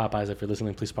sandwiches. Popeyes, if you're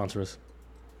listening, please sponsor us.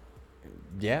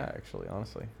 Yeah, actually,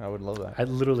 honestly, I would love that. I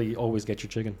literally always get your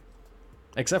chicken.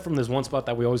 Except from this one spot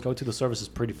that we always go to, the service is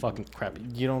pretty fucking crappy.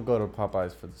 You don't go to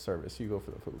Popeyes for the service. You go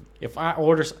for the food. If I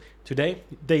order today,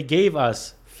 they gave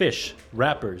us fish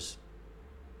wrappers.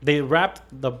 They wrapped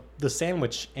the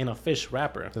sandwich in a fish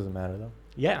wrapper. Doesn't matter though.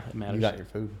 Yeah, it matters. You got your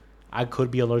food. I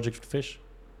could be allergic to fish.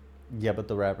 Yeah, but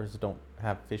the wrappers don't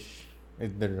have fish.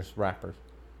 They're just wrappers.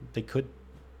 They could.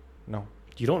 No,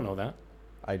 You don't know that.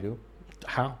 I do.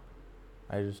 How?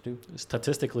 I just do.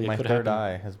 Statistically, My it could third happen.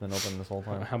 eye has been open this whole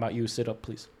time. How about you sit up,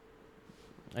 please?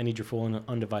 I need your full and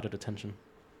undivided attention.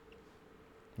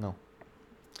 No.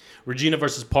 Regina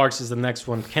versus Parks is the next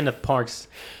one. Kenneth Parks,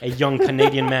 a young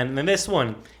Canadian man. And then this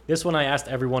one I asked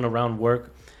everyone around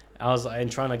work. I was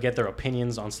trying to get their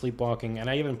opinions on sleepwalking, and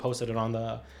I even posted it on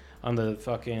the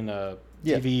fucking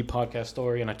TV podcast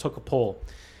story, and I took a poll.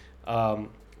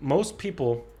 Most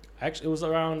people, actually, it was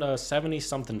around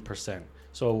 70-something%.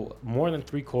 So more than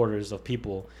 3/4 of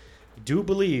people do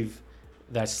believe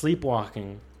that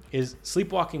sleepwalking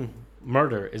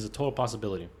murder is a total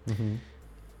possibility. Mm-hmm.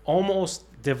 Almost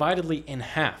dividedly in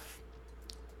half.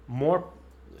 More,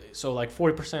 so like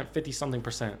 40%,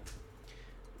 50-something%.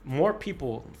 More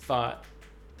people thought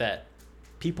that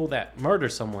people that murder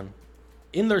someone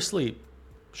in their sleep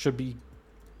should be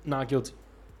not guilty.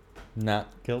 Not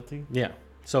guilty? Yeah.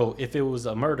 So if it was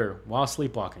a murder while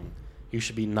sleepwalking, you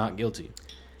should be not guilty.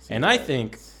 And I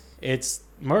think it's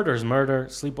murder is murder.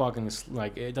 Sleepwalking is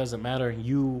like, it doesn't matter.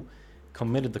 You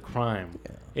committed the crime.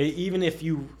 Yeah. Even if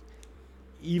you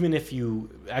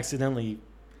accidentally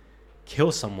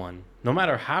kill someone, no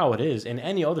matter how it is, in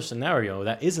any other scenario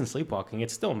that isn't sleepwalking,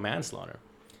 it's still manslaughter.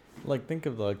 Like, think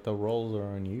of like the roles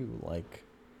are on you. Like,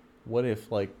 what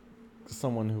if like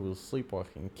someone who was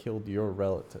sleepwalking killed your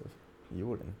relative? You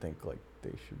wouldn't think like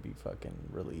they should be fucking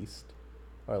released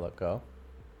or let go.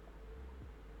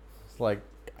 It's like,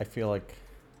 I feel like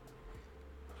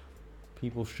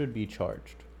people should be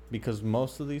charged because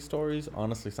most of these stories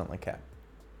honestly sound like cap.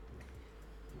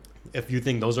 If you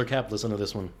think those are cap, listen to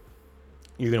this one.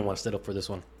 You're gonna want to sit up for this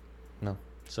one. No.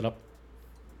 Sit up.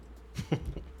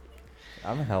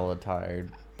 I'm hella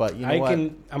tired, but you know what?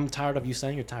 I'm tired of you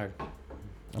saying you're tired.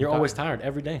 I'm You're tired. always tired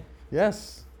every day.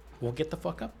 Yes. Well, get the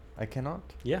fuck up. I cannot.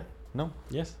 Yeah. No.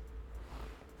 Yes.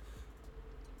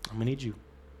 I'm gonna need you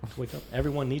to wake up.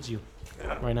 Everyone needs you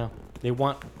right now. They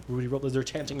want Rudy Robles. They're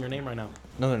chanting your name right now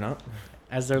No, they're not.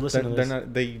 as they're listening to They're this.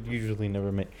 not. They usually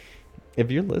never make.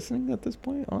 If you're listening at this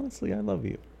point, honestly, I love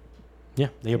you. Yeah,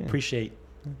 they Yeah. appreciate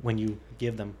when you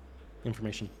give them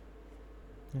information.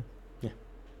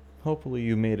 Hopefully,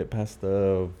 you made it past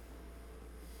the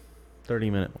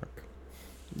 30-minute mark.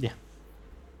 Yeah.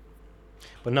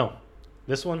 But no,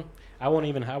 this one I won't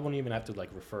even have to like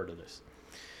refer to this.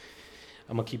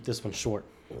 I'm gonna keep this one short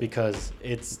because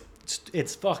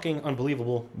it's fucking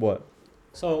unbelievable. What?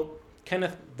 So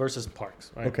Kenneth versus Parks,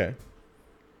 right? Okay.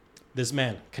 This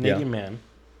man, Canadian man,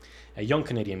 a young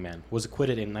Canadian man, was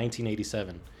acquitted in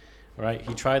 1987. Right?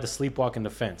 He tried the sleepwalking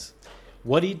defense.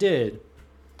 What he did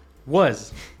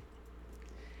was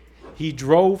he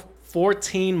drove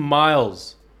 14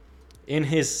 miles in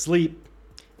his sleep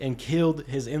and killed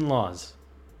his in-laws.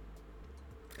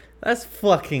 That's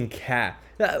fucking cap.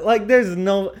 Like, there's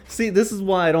no... See, this is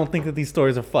why I don't think that these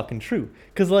stories are fucking true.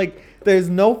 Because, like, there's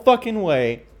no fucking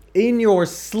way in your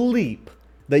sleep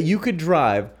that you could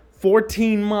drive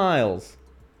 14 miles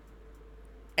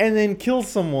and then kill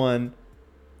someone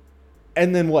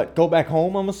and then what? Go back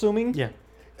home, I'm assuming? Yeah.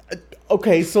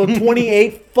 Okay, so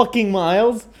 28 fucking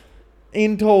miles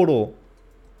in total.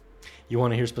 You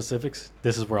want to hear specifics?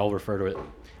 This is where I'll refer to it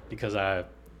because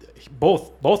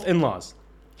both in-laws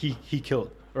he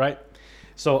killed, right?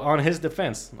 So on his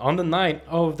defense, on the night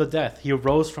of the death, he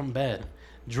arose from bed,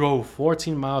 drove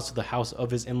 14 miles to the house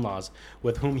of his in-laws,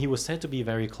 with whom he was said to be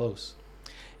very close,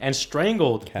 and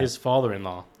strangled his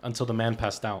father-in-law until the man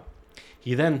passed out.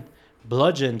 He then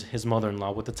bludgeoned his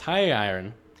mother-in-law with a tire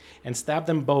iron and stabbed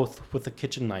them both with a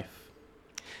kitchen knife.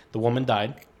 The woman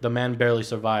died. The man barely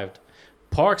survived.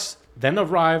 Parks then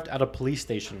arrived at a police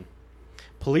station.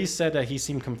 Police said that he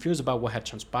seemed confused about what had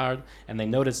transpired, and they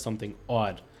noticed something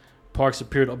odd. Parks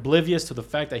appeared oblivious to the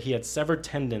fact that he had severed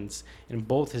tendons in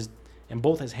both his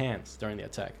hands during the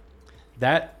attack.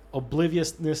 That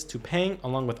obliviousness to pain,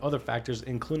 along with other factors,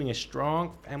 including a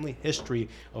strong family history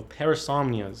of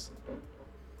parasomnias,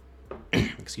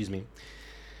 excuse me,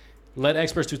 led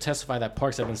experts to testify that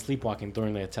Parks had been sleepwalking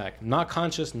during the attack. Not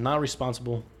conscious, not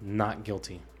responsible, not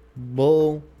guilty.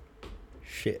 Bullshit.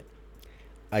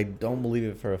 I don't believe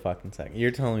it for a fucking second. You're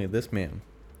telling me this man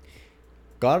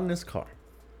got in his car,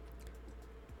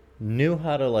 knew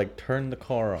how to like turn the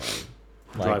car on,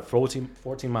 Drive 14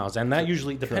 miles, and that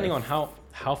usually, depending drive. on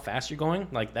how fast you're going,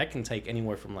 like that can take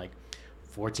anywhere from like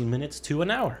 14 minutes to an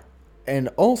hour. and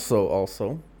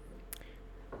also,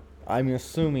 I'm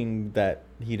assuming that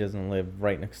he doesn't live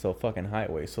right next to a fucking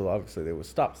highway, so obviously there was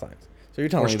stop signs. So you're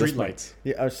telling me street lights.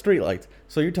 Yeah, street lights.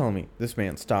 So you're telling me this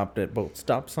man stopped at both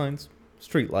stop signs,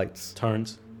 street lights.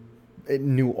 Turns. It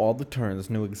knew all the turns,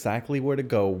 knew exactly where to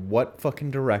go, what fucking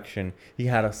direction. He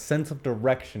had a sense of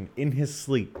direction in his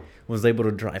sleep. Was able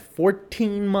to drive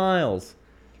 14 miles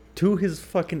to his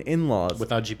fucking in-laws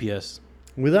Without GPS.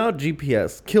 without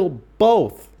GPS. Kill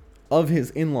both of his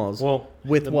in-laws Well,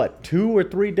 with what, 2 or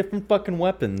 3 different fucking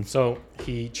weapons. So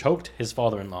he choked his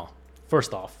father-in-law.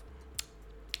 First off,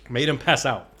 made him pass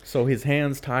out. So his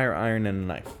hands, tire iron, and a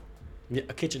knife. Yeah,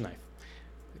 a kitchen knife,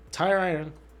 tire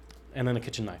iron, and then a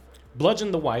kitchen knife.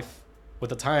 Bludgeoned the wife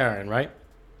with a tire iron, right?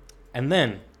 And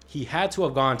then he had to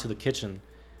have gone to the kitchen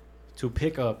to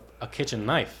pick up a kitchen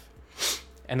knife,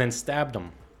 and then stabbed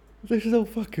him. There's no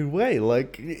fucking way.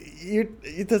 Like,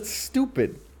 that's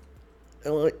stupid.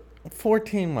 Like,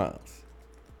 14 miles.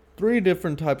 3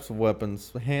 different types of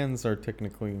weapons. Hands are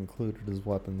technically included as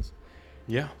weapons.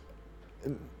 Yeah.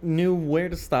 Knew where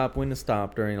to stop, when to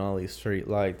stop during all these street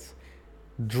lights.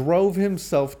 Drove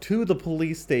himself to the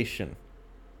police station.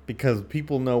 Because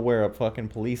people know where a fucking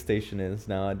police station is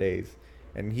nowadays.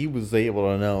 And he was able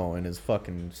to know in his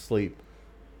fucking sleep.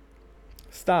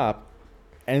 Stop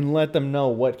and let them know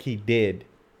what he did.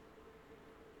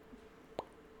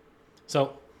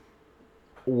 So,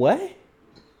 What?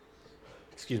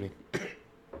 excuse me.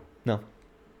 No.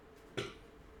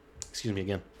 Excuse me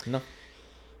again. No.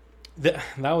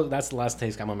 That's the last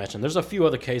case I'm gonna mention. There's a few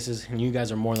other cases, and you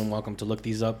guys are more than welcome to look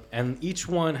these up. And each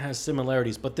one has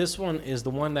similarities, but this one is the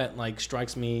one that like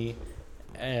strikes me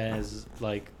as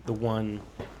like the one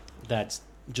that's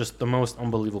just the most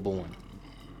unbelievable one.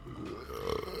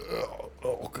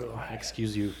 Oh god.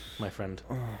 Excuse you, my friend.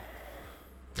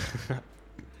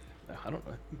 I don't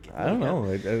know. I don't know.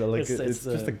 Like It's- it's it's,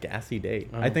 just a gassy day.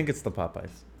 oh. I think it's the Popeyes.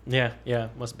 Yeah,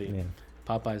 must be. Yeah.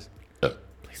 Popeyes.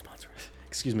 Please sponsor us.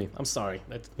 Excuse me. I'm sorry.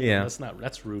 Yeah.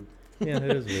 That's rude. Yeah,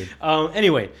 it is weird.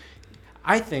 Anyway,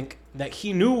 I think that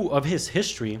he knew of his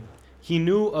history. He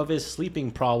knew of his sleeping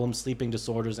problems, sleeping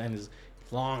disorders, and his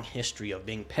long history of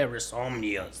being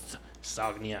parasomnias,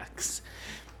 sogniacs.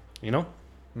 You know,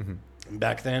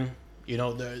 back then, you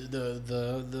know,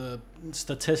 the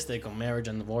statistic of marriage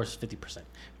and divorce is 50%.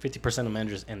 50% of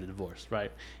marriages end in divorce,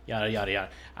 right? Yada yada yada.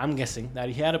 I'm guessing that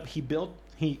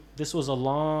this was a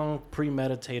long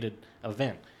premeditated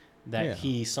event that Yeah.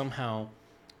 he somehow,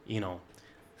 you know,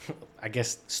 I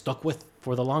guess stuck with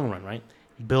for the long run, right?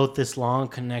 Built this long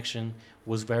connection,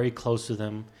 was very close to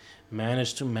them,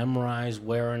 managed to memorize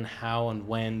where and how and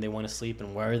when they want to sleep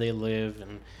and where they live,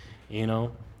 and you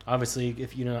know, obviously,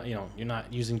 if you're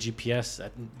not using GPS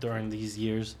during these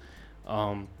years,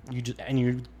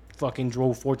 you fucking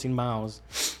drove 14 miles,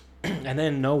 and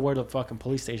then know where the fucking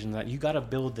police station is at. You got to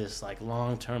build this like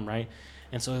long term, right?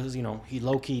 And so it was, he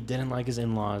low key didn't like his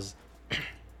in-laws,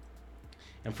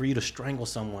 and for you to strangle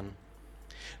someone.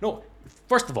 No,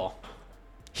 first of all,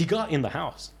 he got in the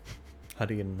house. How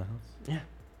do you get in the house? Yeah.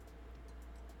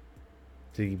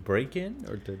 Did he break in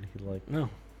or did he like? No.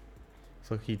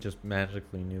 So he just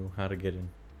magically knew how to get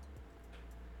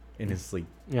in his sleep.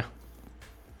 Yeah.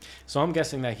 So I'm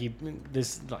guessing that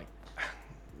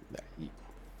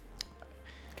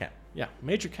Cap. Yeah,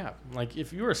 major cap. Like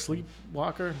if you're a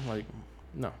sleepwalker, like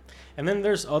no. And then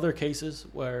there's other cases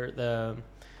where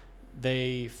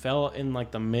they fell in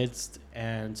like the midst,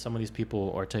 and some of these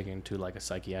people are taken to like a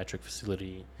psychiatric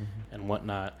facility and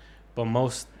whatnot. But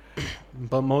most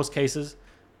cases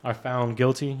are found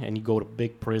guilty, and you go to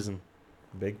big prison.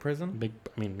 Big prison?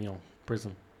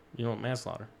 Prison.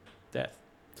 Manslaughter, death.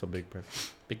 So big prison.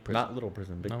 Big prison. Not little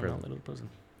prison, big no, prison. not little prison.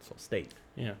 So state.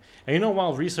 Yeah. And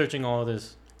while researching all of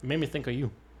this, it made me think of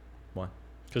you. Why?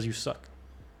 Because you suck.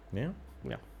 Yeah?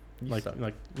 Yeah. You suck.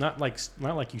 Not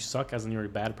like you suck as in you're a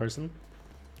bad person,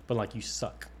 but like you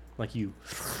suck. Like you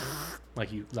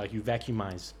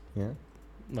vacuumize. Yeah?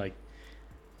 Like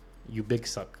you big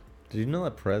suck. Did you know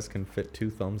that Perez can fit 2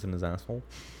 thumbs in his asshole?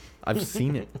 I've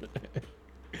seen it.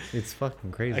 It's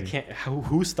fucking crazy. I can't.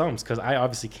 Whose thumbs? Because I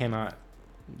obviously cannot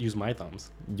use my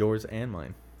thumbs. Yours and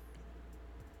mine.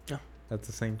 Yeah. At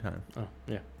the same time. Oh,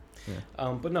 yeah.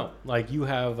 Yeah. But no, like you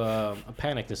have a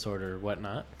panic disorder or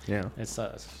whatnot. Yeah. It's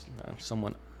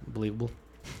somewhat believable.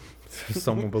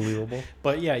 Somewhat believable.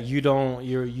 But yeah, you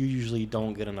usually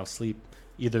don't get enough sleep,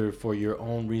 either for your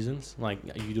own reasons, like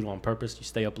you do it on purpose, you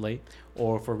stay up late,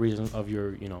 or for reasons of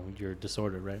your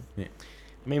disorder, right? Yeah.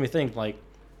 It made me think, like,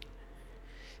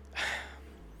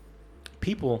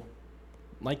 people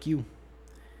like you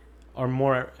are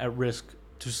more at risk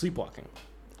to sleepwalking.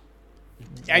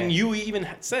 And you even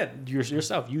said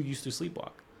yourself you used to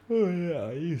sleepwalk. Oh yeah,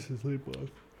 I used to sleepwalk.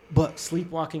 But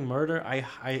sleepwalking murder,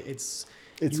 it's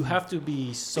you have to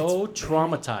be so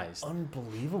traumatized.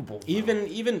 Unbelievable. Bro.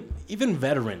 Even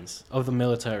veterans of the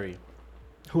military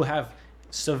who have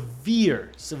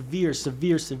severe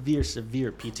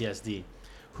PTSD,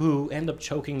 who end up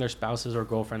choking their spouses or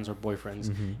girlfriends or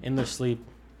boyfriends in their sleep.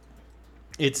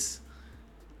 It's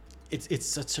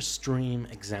such a extreme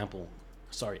example.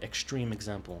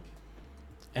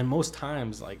 And most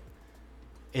times, like,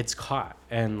 it's caught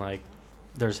and, like,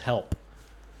 there's help.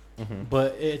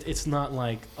 But it's not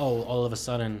like, oh, all of a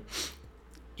sudden,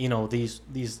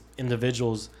 these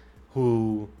individuals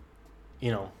who,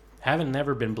 haven't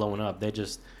never been blown up. They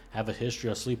just have a history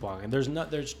of sleepwalking.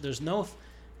 There's no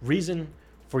reason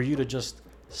for you to just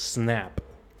snap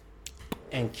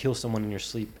and kill someone in your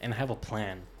sleep and have a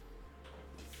plan.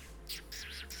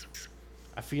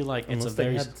 I feel like Unless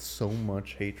they had so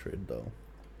much hatred though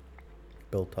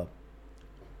built up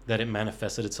that it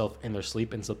manifested itself in their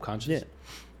sleep and subconscious. Yeah.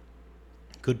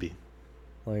 Could be.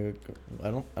 Like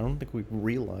I don't think we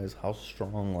realize how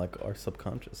strong like our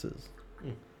subconscious is.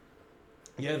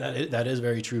 Yeah, that is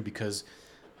very true, because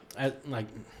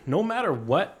no matter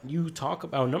what you talk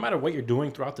about, no matter what you're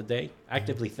doing throughout the day,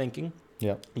 actively thinking,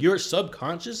 Yeah. your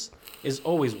subconscious is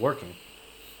always working,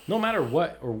 no matter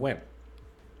what or when.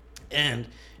 And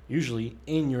usually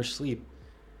in your sleep,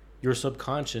 your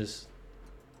subconscious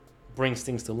brings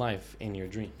things to life in your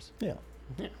dreams. Yeah.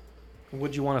 Yeah.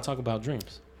 Would you want to talk about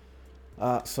dreams?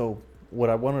 So what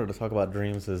I wanted to talk about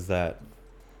dreams is that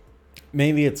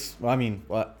maybe it's,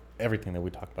 everything that we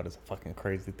talk about is a fucking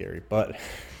crazy theory, but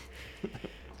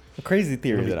a crazy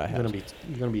theory that I have.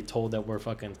 You're gonna be told that we're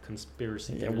fucking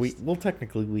conspiracy theorists. Yeah,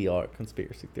 technically we are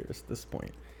conspiracy theorists at this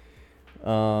point.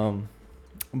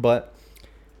 But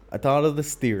I thought of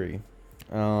this theory,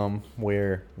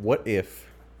 where what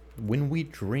if when we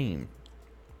dream,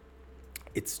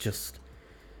 it's just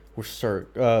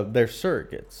they're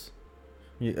surrogates.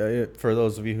 For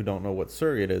those of you who don't know what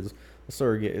surrogate is, a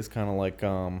surrogate is kind of like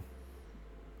a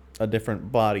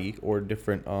different body or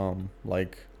different I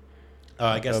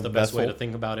guess the best way to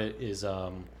think about it is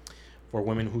for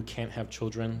women who can't have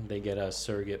children, they get a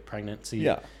surrogate pregnancy.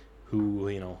 Yeah. Who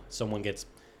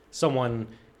someone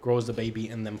grows the baby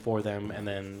in them for them, and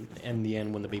then in the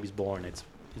end, when the baby's born, it's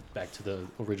back to the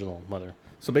original mother.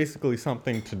 So basically,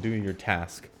 something to do your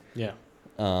task. Yeah.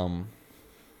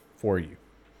 For you.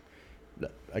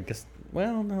 I guess.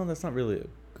 Well, no, that's not really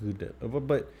a good.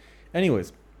 But,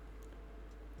 anyways.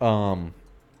 What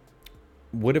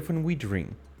if when we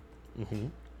dream,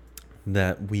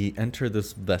 that we enter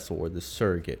this vessel or this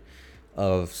surrogate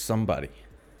of somebody,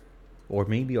 or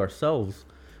maybe ourselves,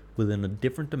 within a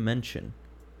different dimension,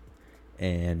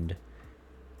 and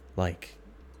like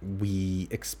we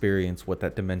experience what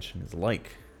that dimension is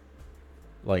like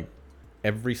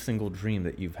every single dream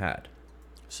that you've had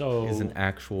is an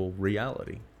actual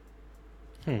reality.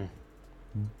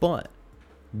 But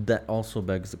that also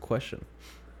begs the question,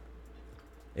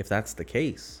 if that's the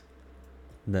case,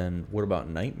 then what about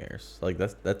nightmares? Like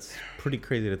that's pretty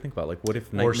crazy to think about. Like, what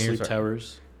if nightmares or sleep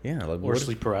terrors? Yeah, like or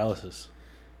sleep paralysis.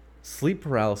 Sleep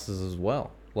paralysis as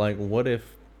well. Like, what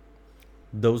if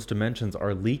those dimensions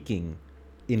are leaking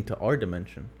into our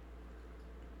dimension?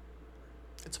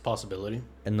 It's a possibility.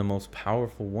 And the most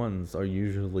powerful ones are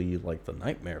usually like the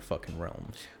nightmare fucking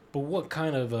realms. But what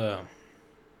kind of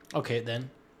okay, then.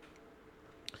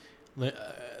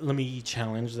 Let me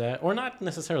challenge that, or not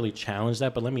necessarily challenge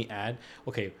that, but let me add.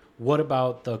 Okay, what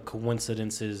about the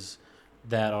coincidences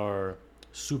that are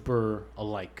super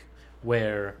alike,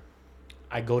 where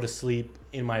I go to sleep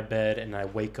in my bed and I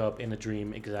wake up in a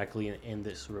dream exactly in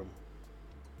this room,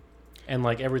 and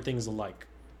like everything's alike?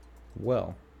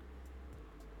 Well,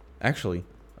 actually,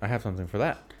 I have something for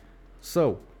that.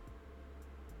 So,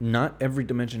 not every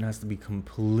dimension has to be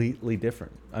completely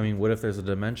different. I mean, what if there's a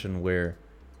dimension where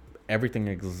everything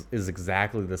is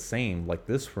exactly the same, like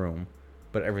this room,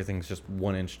 but everything's just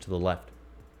 1 inch to the left?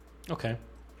 Okay.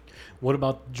 What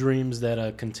about dreams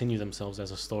that continue themselves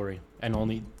as a story and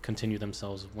only continue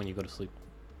themselves when you go to sleep?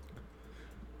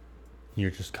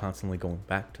 you're just constantly going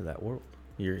back to that world.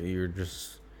 You're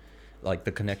just like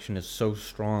the connection is so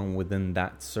strong within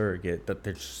that surrogate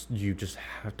that you just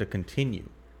have to continue.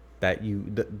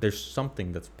 There's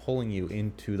something that's pulling you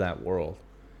into that world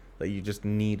that you just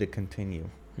need to continue.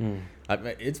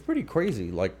 It's pretty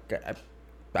crazy. Like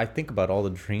I think about all the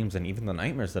dreams and even the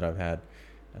nightmares that I've had,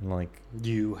 and like.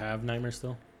 Do you have nightmares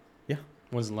still? Yeah.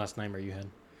 When's the last nightmare you had?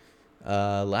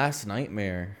 Last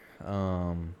nightmare,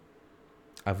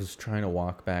 I was trying to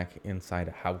walk back inside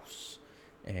a house,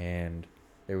 and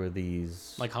there were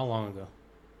these. Like how long ago?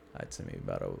 I'd say maybe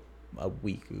about a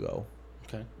week ago.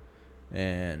 Okay.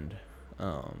 And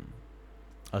I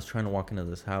was trying to walk into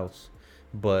this house,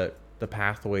 but the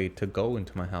pathway to go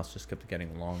into my house just kept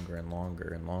getting longer and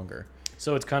longer and longer.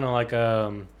 So it's kind of like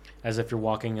as if you're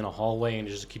walking in a hallway and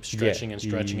you just keep stretching and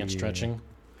stretching and stretching.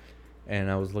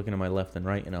 And I was looking to my left and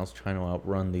right, and I was trying to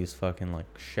outrun these fucking like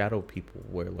shadow people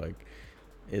where like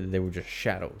they were just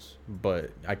shadows,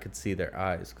 but I could see their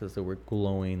eyes because they were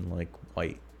glowing like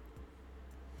white.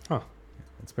 Huh.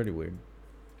 It's pretty weird.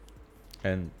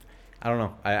 And I don't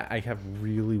know. I have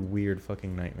really weird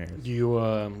fucking nightmares. Do you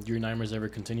your nightmares ever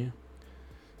continue?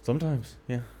 Sometimes,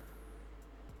 yeah.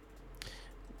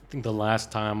 I think the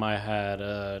last time I had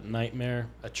a nightmare,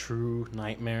 a true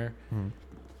nightmare,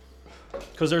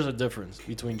 because there's a difference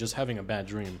between just having a bad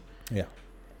dream, yeah,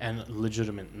 and a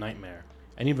legitimate nightmare,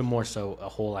 and even more so, a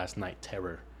whole ass night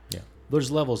terror. Yeah,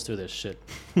 there's levels to this shit.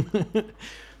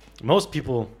 Most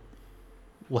people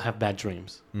will have bad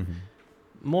dreams. Mm-hmm.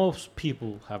 Most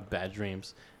people have bad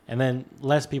dreams, and then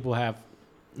less people have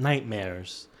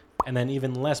nightmares, and then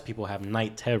even less people have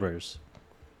night terrors.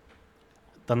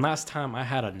 The last time I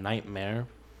had a nightmare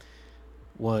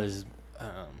was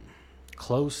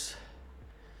close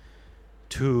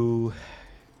to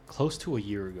a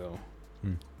year ago.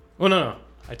 Oh no,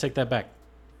 I take that back.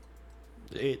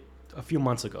 A few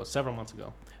months ago, several months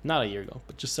ago, not a year ago,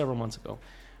 but just several months ago.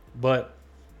 But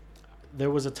there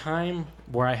was a time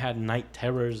where I had night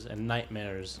terrors and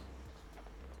nightmares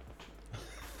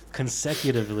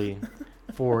consecutively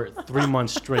for 3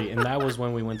 months straight, and that was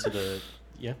when we went to the.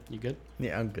 Yeah, you good?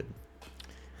 Yeah, I'm good.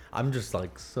 I'm just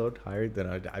like so tired that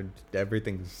I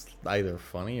everything's either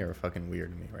funny or fucking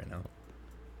weird to me right now.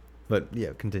 But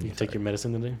yeah, continue. You take your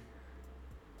medicine today?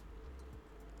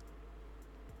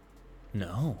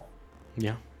 No.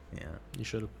 Yeah. Yeah. You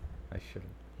should have. I should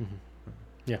have. Mm-hmm.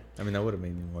 Yeah. I mean, that would have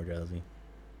made me more drowsy.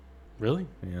 Really?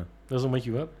 Yeah. Doesn't wake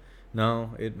you up? No,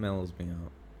 it mellows me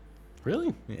out.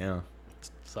 Really? Yeah.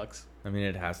 Sucks. I mean,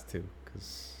 it has to,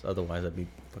 because otherwise I'd be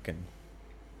fucking.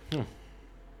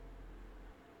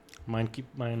 Mine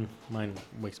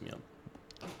wakes me up.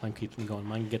 Mine keeps me going.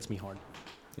 Mine gets me hard.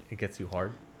 It gets you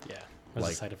hard? Yeah. As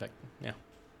Like- a side effect. Yeah.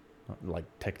 Like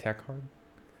Tic Tac hard?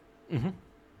 Mm-hmm.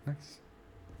 Nice.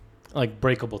 Like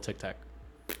breakable Tic Tac.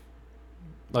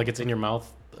 Like it's in your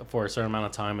mouth for a certain amount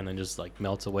of time and then just like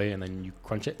melts away and then you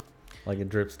crunch it. Like it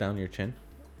drips down your chin?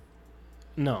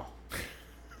 No.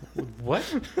 What?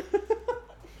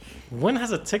 When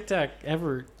has a Tic Tac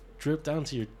ever dripped down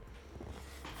to your...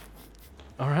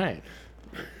 All right.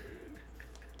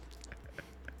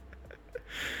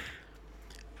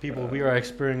 People, we are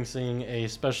experiencing a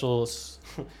special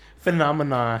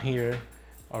phenomena here.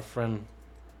 Our friend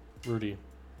Rudy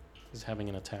is having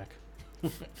an attack.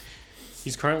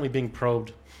 He's currently being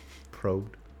probed.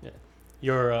 Probed? Yeah.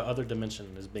 Your other dimension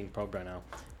is being probed right now.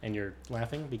 And you're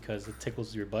laughing because it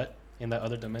tickles your butt in that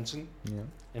other dimension. Yeah.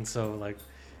 And so, like,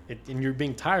 and you're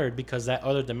being tired because that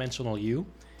other dimensional you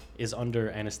is under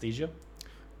anesthesia.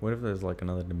 What if there's like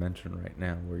another dimension right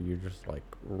now where you're just like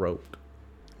roped?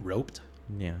 Roped?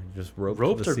 Yeah, just roped.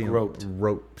 Roped to the or ceiling. groped?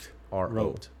 Roped. R-O.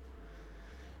 Roped.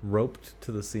 Roped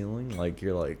to the ceiling, like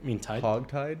you're like You mean tied?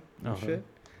 hog-tied and Uh-huh. shit.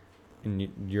 And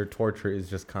your torture is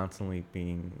just constantly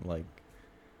being like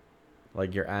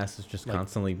your ass is just Like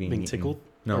constantly being Being eaten. tickled?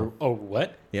 No. Oh,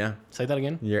 what? Yeah. Say that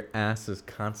again? Your ass is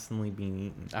constantly being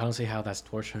eaten. I don't see how that's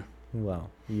torture. Well,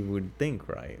 you would think,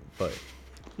 right? But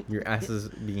your ass is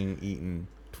being eaten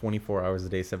 24 hours a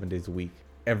day, 7 days a week,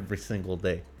 every single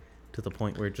day, to the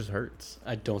point where it just hurts.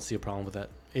 I don't see a problem with that.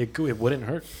 It wouldn't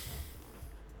hurt.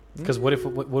 Because what if...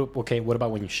 okay, what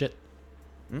about when you shit?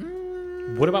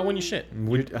 What about when you shit?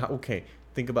 Okay,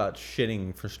 think about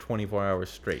shitting for 24 hours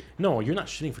straight. No, you're not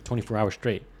shitting for 24 hours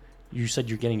straight. You said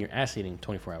you're getting your ass eating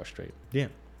 24 hours straight. Yeah.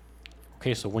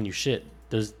 Okay, so when you shit,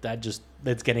 does that just...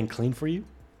 that's getting clean for you?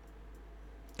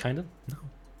 Kind of? No.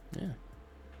 Yeah.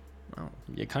 No.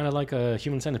 You're kind of like a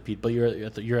human centipede, but you're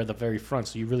at the very front,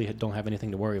 so you really don't have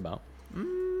anything to worry about. I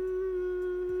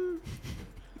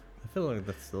feel like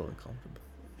that's still uncomfortable.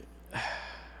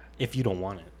 If you don't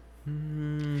want it.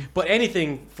 But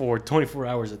anything for 24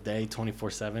 hours a day,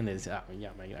 24/7 is yeah,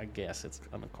 man. I guess it's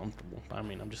uncomfortable. I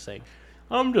mean, I'm just saying.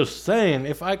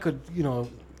 If I could,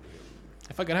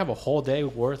 if I could have a whole day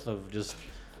worth of just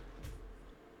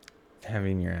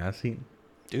Having your ass eaten.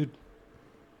 dude,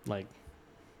 like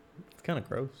It's kind of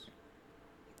gross.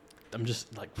 I'm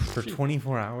just like For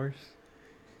 24 hours?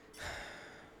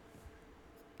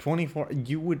 24.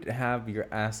 You would have your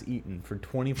ass eaten for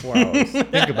 24 hours.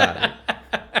 Think about it.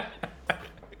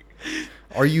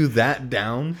 Are you that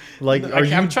down? Like, are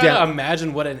you I'm trying down? to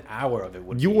imagine what an hour of it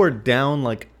would be. You are down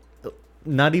like,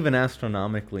 not even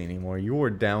astronomically anymore. You are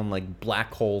down like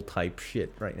black hole type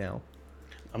shit right now.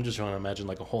 I'm just trying to imagine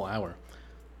like a whole hour.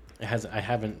 I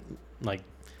haven't like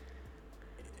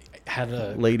had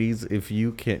a Ladies, if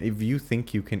you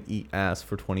think you can eat ass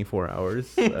for 24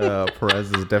 hours,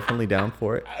 Perez is definitely down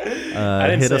for it.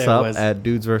 didn't Hit say us it up was. at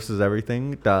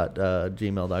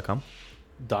dudesversuseverything.gmail.com.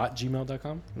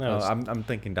 .gmail.com? No, it's I'm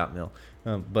thinking .mil.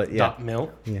 But yeah.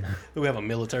 .mil. Yeah. We have a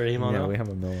military email Yeah, now. we have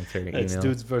a military email. It's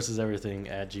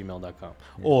dudesversuseverything@gmail.com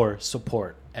Yeah. or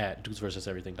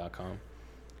support@dudesversuseverything.com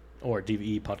or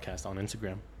DVE podcast on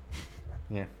Instagram,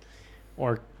 Yeah.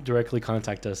 or directly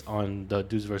contact us on the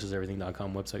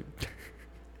dudesversuseverything.com website.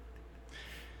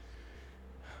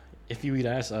 If you eat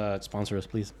ass, sponsor us,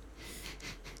 please.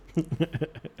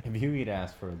 If you eat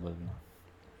ass for a living,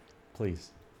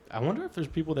 please. I wonder if there's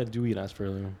people that do eat ass for a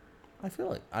living. I feel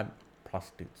like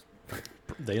prostitutes.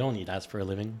 They don't eat ass for a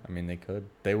living. I mean, they could.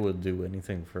 They would do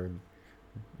anything for,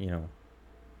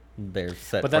 their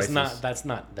set. But prices. that's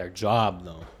not their job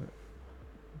though.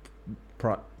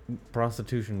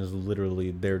 Prostitution is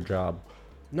literally their job.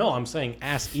 No, I'm saying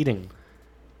ass eating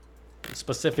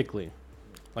specifically.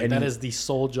 Like that is the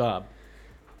sole job.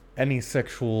 Any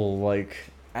sexual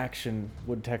action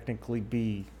would technically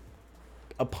be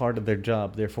a part of their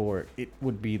job. Therefore, it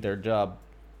would be their job.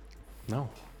 No.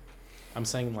 I'm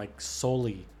saying like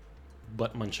solely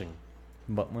butt munching.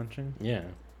 Butt munching? Yeah.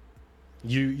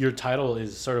 Your title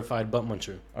is certified butt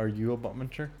muncher. Are you a butt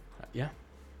muncher? Yeah.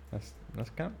 That's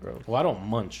kind of gross. Well, I don't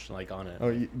munch like on it. Oh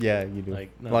yeah, you do.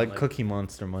 Like, no, like like- Cookie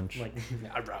Monster munch. Like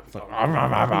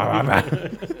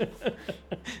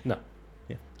Yeah.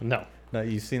 No. No,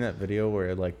 you seen that video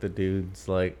where the dude's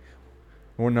where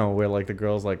the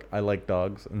girl's like, I like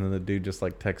dogs, and then the dude just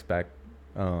texts back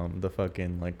the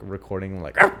fucking recording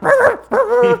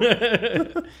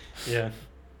Yeah.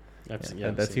 I've seen,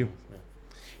 I've that's seen you. those, yeah.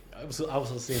 I've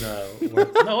also seen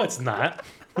no, it's not.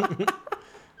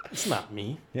 It's not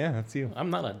me. Yeah, that's you. I'm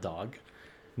not a dog.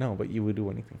 No, but you would do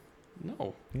anything.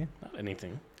 No. Yeah. Not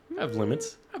anything. I have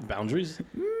limits. I have boundaries.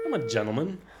 I'm a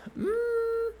gentleman.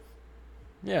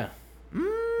 Yeah.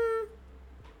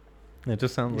 It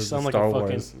just sounds You like sound like Star a fucking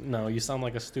Wars. no. You sound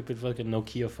like a stupid fucking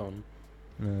Nokia phone.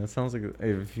 No, it sounds like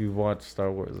if you watch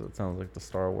Star Wars, it sounds like the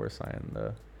Star Wars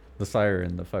siren, the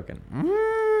siren, the fucking.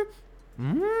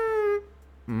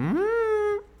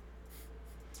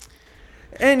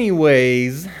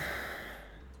 Anyways,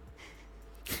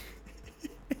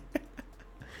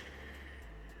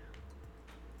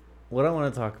 what I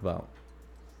want to talk about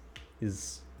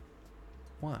is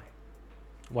why.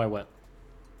 Why what?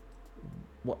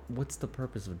 What's the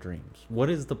purpose of dreams? What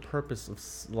is the purpose of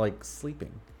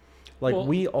sleeping? Well-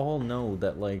 We all know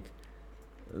that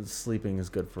sleeping is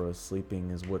good for us. Sleeping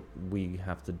is what we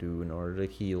have to do in order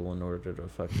to heal, in order to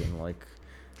fucking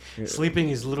Sleeping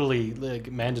is literally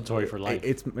mandatory for life.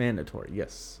 It's mandatory,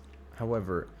 yes.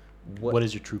 However, What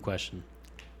is your true question?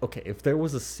 okay, if there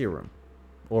was a serum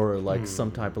or some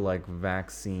type of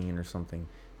vaccine or something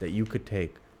that you could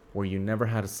take where you never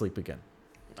had to sleep again,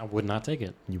 I would not take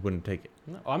it. you wouldn't take it.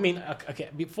 No, I mean, okay.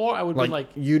 Before I would be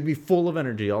you'd be full of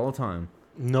energy all the time.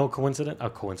 no coincidence.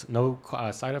 No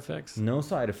side effects. No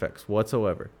side effects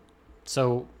whatsoever.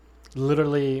 So,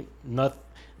 literally,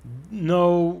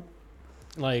 no,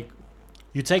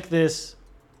 you take this,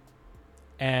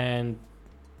 and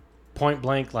point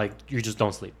blank, you just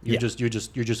don't sleep. You're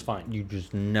just fine. You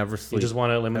just never sleep. You just want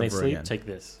to eliminate ever sleep. again. Take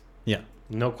this. Yeah.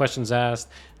 No questions asked.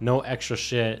 No extra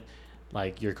shit.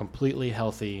 You're completely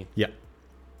healthy. Yeah.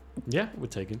 Yeah, I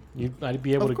would take it. I'd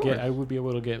be able Of to get. course. I would be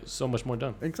able to get so much more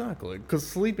done. Exactly. Because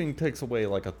sleeping takes away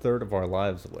a third of our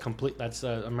lives away. Complete. That's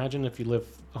imagine if you live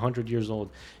 100 years old,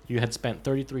 you had spent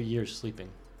 33 years sleeping.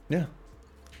 Yeah.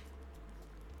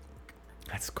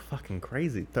 That's fucking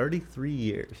crazy. 33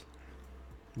 years.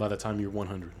 By the time you're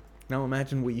 100, Now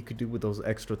imagine what you could do with those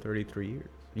extra 33 years.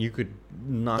 You could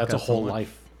knock that's a out so whole much.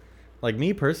 life.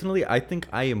 Me personally, I think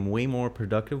I am way more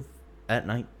productive at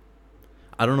night.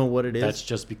 I don't know what it is. That's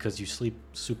just because you sleep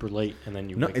super late and then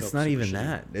you No, wake it's up not super even shitty.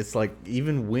 that. It's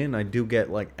even when I do get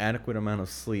adequate amount of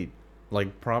sleep,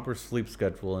 like proper sleep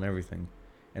schedule and everything,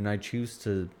 and I choose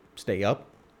to stay up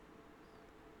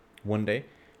one day,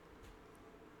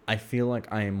 I feel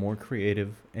like I am more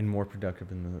creative and more productive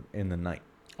in the night.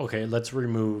 Okay, let's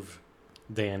remove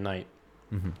day and night.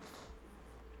 Mm-hmm.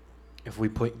 If we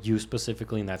put you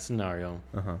specifically in that scenario,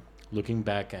 Uh-huh. looking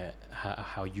back at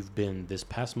how you've been this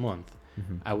past month,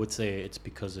 Mm-hmm. I would say it's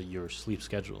because of your sleep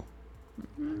schedule.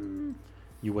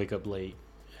 You wake up late,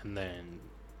 and then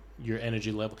your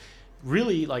energy level.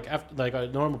 Really, like after like a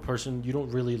normal person, you don't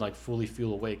really like fully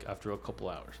feel awake after a couple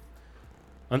hours.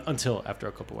 Until after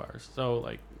a couple hours. So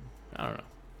like, I don't know.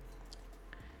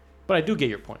 But I do get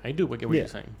your point. I do get what you're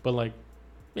saying. But like,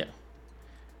 yeah.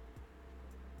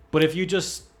 But if you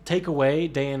just take away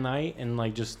day and night, and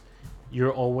like just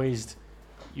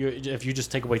if you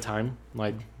just take away time,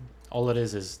 like all it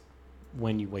is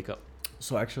when you wake up.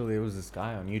 So actually, there was this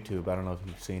guy on YouTube. I don't know if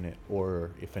you've seen it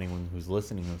or if anyone who's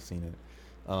listening has seen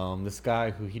it. This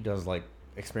guy who he does like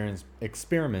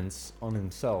experiments on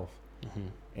himself,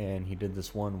 and he did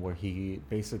this one where he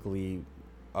basically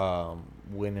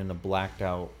went in a blacked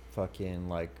out fucking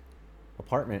like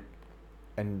apartment,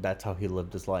 and that's how he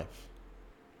lived his life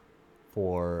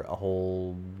for a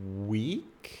whole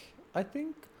week, I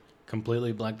think.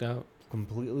 Completely blacked out.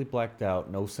 Completely blacked out,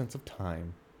 no sense of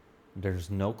time. There's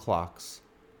no clocks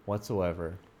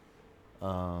whatsoever.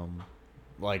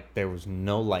 Like there was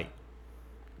no light.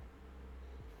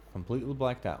 Completely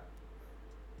blacked out.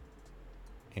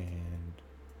 And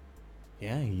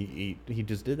yeah, he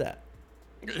just did that.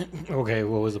 Okay,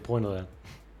 what was the point of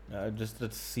that? Just to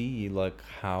see like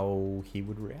how he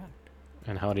would react.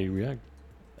 And how did he react?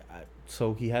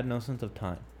 So he had no sense of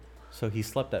time. So he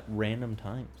slept at random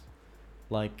times.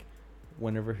 Like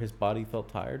whenever his body felt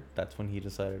tired, that's when he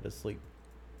decided to sleep.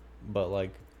 But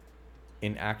like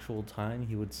in actual time,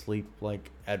 he would sleep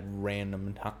like at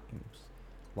random times.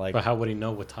 Like, but how would he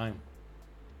know what time?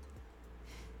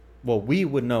 Well, we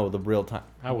would know the real time.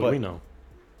 How would we know?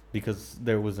 Because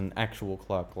there was an actual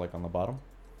clock like on the bottom.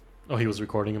 Oh, he was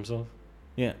recording himself?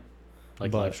 Yeah.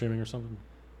 Like live streaming or something?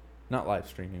 Not live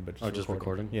streaming, but just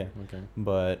recording. Yeah. Okay.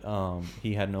 But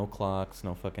he had no clocks,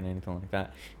 no fucking anything like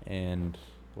that. And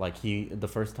like the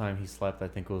first time he slept, I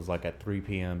think it was like at 3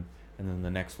 p.m. and then the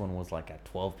next one was like at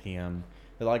 12 p.m.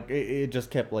 Like it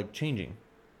just kept like changing.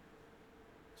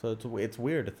 So it's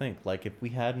weird to think like if we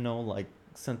had no like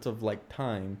sense of like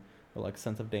time or like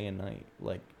sense of day and night,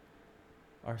 like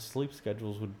our sleep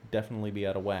schedules would definitely be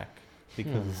out of whack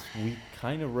because we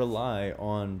kind of rely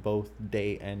on both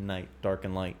day and night, dark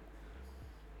and light.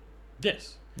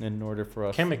 Yes. In order for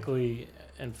us chemically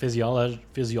and physiologically,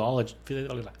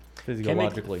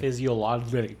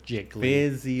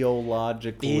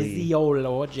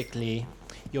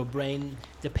 your brain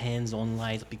depends on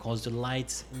light because the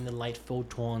lights and the light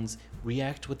photons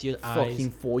react with your eyes.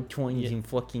 Fucking photons and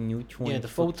fucking neutrons. Yeah, the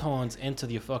photons enter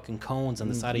your fucking cones on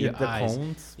the side of your eyes.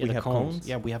 Cones? Yeah, we have cones.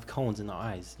 Yeah, we have cones in our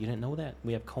eyes. You didn't know that?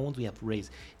 We have cones, we have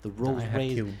rays. The rose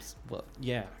rays. Cubes. Well,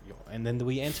 yeah. And then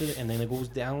we enter it, and then it goes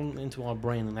down into our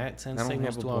brain, and that sends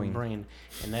signals to our brain,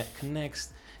 and that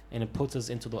connects, and it puts us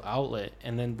into the outlet,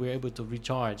 and then we're able to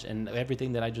recharge. And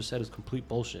everything that I just said is complete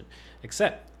bullshit,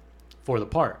 except for the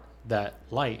part that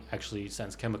light actually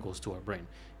sends chemicals to our brain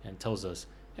and tells us,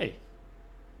 hey,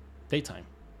 daytime,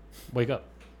 wake up.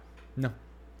 No.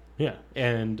 Yeah,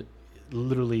 and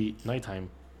literally nighttime,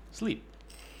 sleep.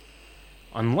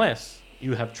 Unless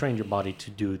you have trained your body to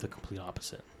do the complete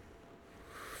opposite.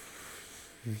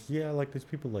 Yeah, like there's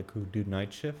people like who do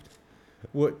night shift.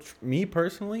 Me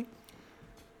personally,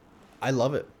 I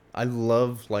love it. I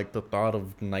love like the thought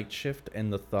of night shift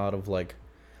and the thought of like,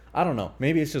 I don't know,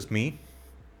 maybe it's just me,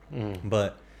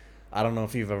 but I don't know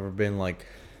if you've ever been like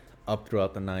up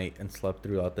throughout the night and slept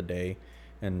throughout the day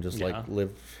and just like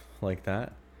lived like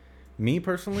that. Me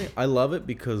personally, I love it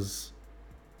because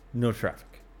no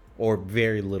traffic or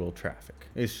very little traffic.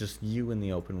 It's just you in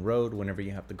the open road whenever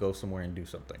you have to go somewhere and do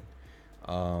something.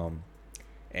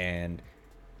 And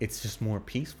it's just more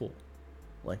peaceful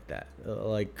like that.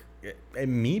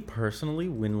 And me personally,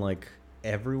 when like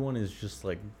everyone is just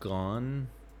like gone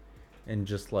and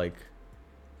just like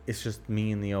it's just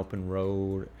me in the open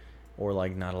road or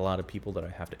like not a lot of people that I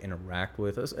have to interact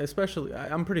with, especially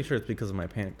I'm pretty sure it's because of my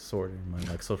panic disorder and my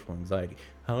like social anxiety.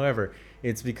 However,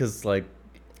 it's because like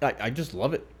I just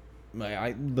love it.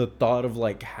 The thought of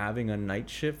like having a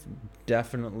night shift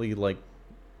definitely like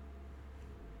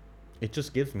it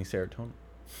just gives me serotonin.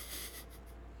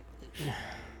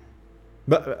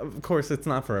 But of course it's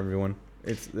not for everyone.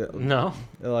 It's no,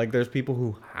 like there's people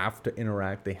who have to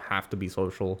interact, they have to be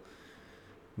social.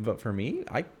 But for me,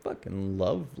 I fucking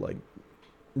love like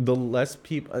the less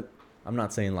people I'm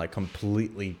not saying like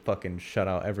completely fucking shut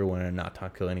out everyone and not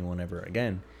talk to anyone ever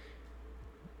again,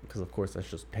 because of course that's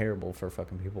just terrible for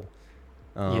fucking people.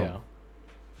 Yeah.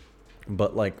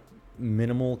 But like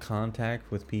minimal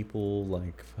contact with people,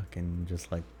 like fucking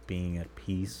just like being at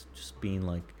peace, just being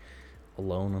like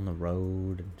alone on the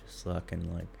road and just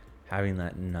fucking like having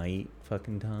that night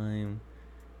fucking time.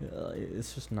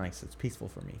 It's just nice. It's peaceful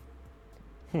for me.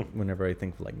 Whenever I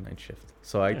think of like night shift.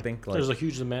 So I think like there's a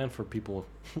huge demand for people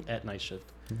at night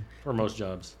shift for most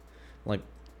jobs. Like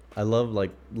I love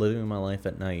like living my life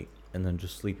at night and then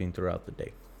just sleeping throughout the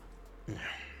day.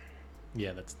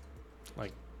 Yeah, that's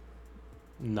like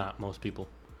not most people.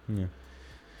 Yeah.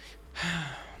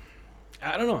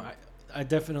 I don't know. I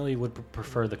definitely would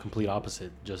prefer the complete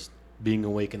opposite, just being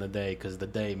awake in the day, because the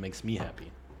day makes me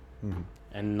happy,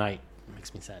 and night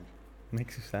makes me sad.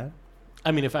 Makes you sad?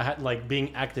 I mean, if I had like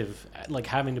being active, like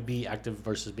having to be active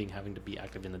versus having to be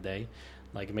active in the day,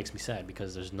 like it makes me sad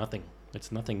because there's nothing.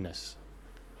 It's nothingness.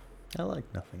 I like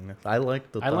nothingness. I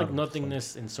like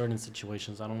nothingness in certain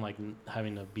situations. I don't like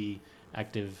having to be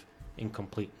active in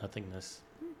complete nothingness.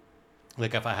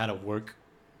 Like if I had to work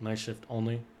night shift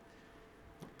only,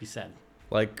 be sad.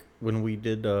 Like when we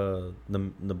did the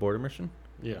border mission.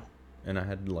 Yeah. And I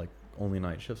had like only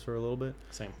night shifts for a little bit.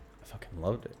 Same. I fucking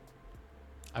loved it.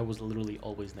 I was literally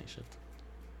always night shift.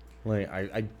 Like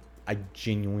I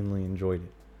genuinely enjoyed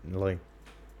it. Like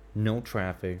no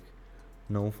traffic,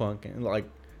 no fucking like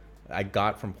I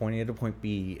got from point A to point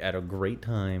B at a great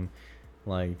time.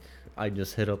 Like I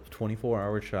just hit up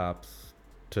 24-hour shops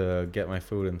to get my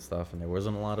food and stuff, and there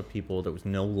wasn't a lot of people. There was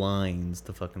no lines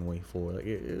to fucking wait for. Like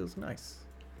it was nice.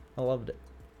 I loved it.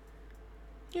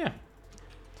 Yeah.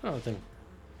 That's another thing.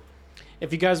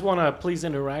 If you guys want to please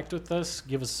interact with us,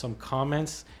 give us some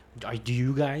comments. Do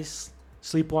you guys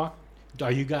sleepwalk?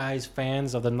 Are you guys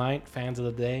fans of the night, fans of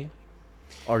the day?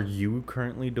 Are you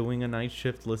currently doing a night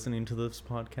shift listening to this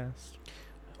podcast?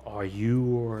 Are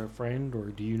you or a friend, or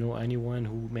do you know anyone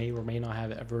who may or may not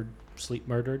have ever sleep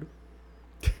murdered?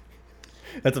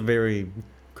 That's a very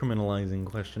criminalizing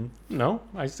question. No,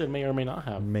 I said may or may not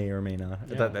have. May or may not.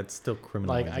 Yeah. That's still criminalizing.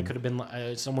 Like I could have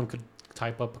been, someone could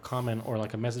type up a comment or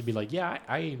like a message, be like, yeah,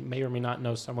 I may or may not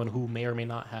know someone who may or may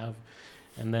not have,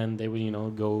 and then they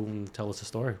would go and tell us a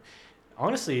story.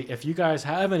 Honestly, if you guys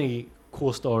have any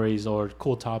cool stories or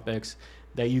cool topics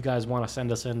that you guys want to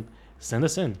send us in, send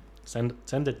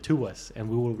it to us and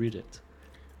we will read it.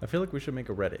 I feel like we should make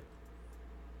a Reddit.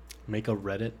 Make a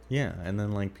Reddit? Yeah, and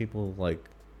then like people like,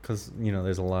 because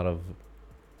there's a lot of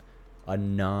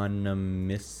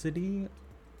anonymity.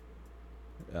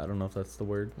 I don't know if that's the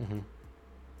word.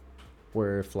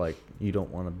 Where if like you don't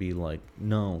want to be like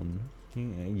known,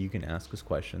 you can ask us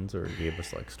questions or give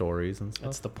us like stories and stuff.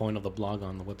 That's the point of the blog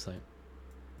on the website.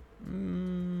 I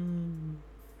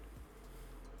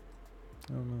don't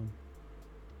know.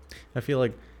 I feel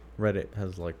like Reddit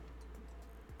has like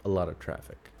a lot of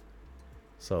traffic,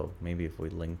 so maybe if we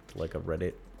linked like a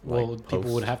Reddit, well,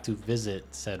 people would have to visit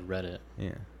said Reddit.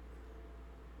 Yeah.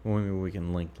 Well, maybe we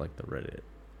can link like the Reddit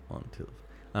onto.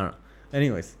 I don't know.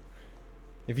 Anyways,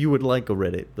 if you would like a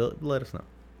Reddit, let us know.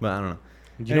 But I don't know.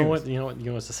 You know what? You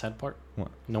know what's the sad part? What?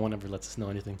 No one ever lets us know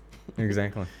anything.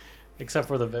 Exactly. Except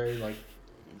for the very like,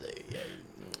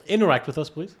 interact with us,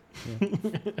 please. Yeah.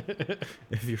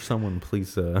 If you're someone,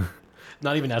 please.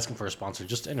 Not even asking for a sponsor,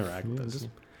 just interact with us.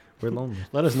 We're lonely.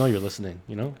 Let us know you're listening.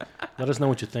 Let us know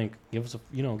what you think. Give us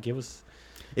give us.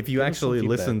 If you actually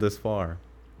listen this far,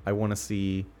 I want to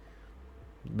see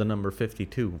the number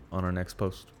 52 on our next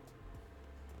post.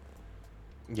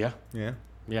 Yeah. Yeah.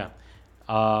 Yeah.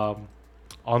 On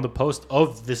the post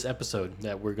of this episode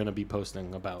that we're going to be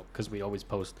posting about, because we always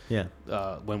post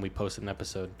when we post an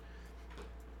episode.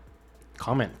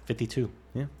 Comment 52.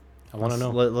 Yeah. I want to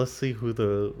know. Let's see who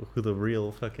the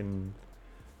real fucking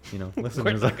listeners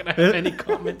We're not going to have any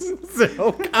comments.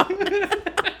 So comment.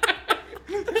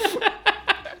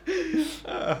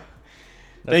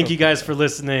 Thank you guys for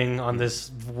listening on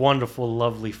this wonderful,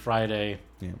 lovely Friday.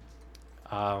 Yeah.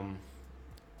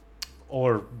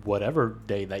 Or whatever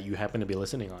day that you happen to be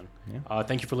listening on. Yeah.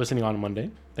 Thank you for listening on a Monday.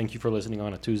 Thank you for listening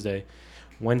on a Tuesday.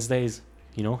 Wednesdays,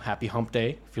 happy hump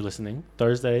day if you're listening.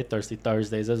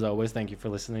 Thursdays as always. Thank you for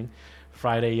listening.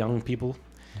 Friday, young people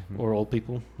or old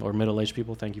people or middle-aged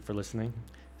people, thank you for listening.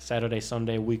 Saturday,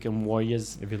 Sunday, weekend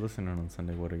warriors. If you're listening on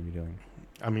Sunday, what are you doing?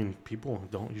 I mean, people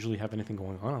don't usually have anything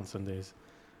going on Sundays.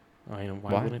 Why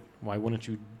wouldn't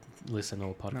you listen to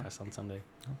a podcast on Sunday?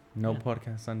 No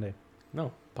podcast Sunday.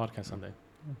 No, podcast Sunday.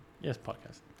 Yes,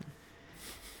 podcast.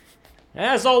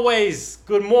 As always,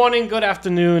 good morning, good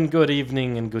afternoon, good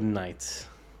evening, and good night.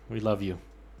 We love you.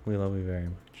 We love you very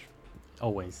much.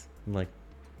 Always. Like,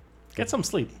 Get some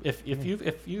sleep. If you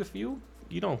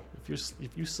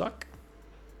suck,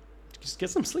 just get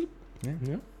some sleep. yeah.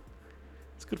 Yeah.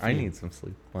 It's good for I you. need some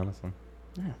sleep, honestly.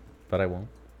 Yeah. But I won't.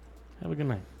 Have a good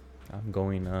night. I'm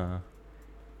going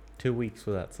 2 weeks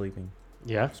without sleeping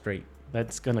Yeah. straight.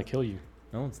 That's gonna kill you.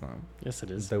 No, it's not. Yes, it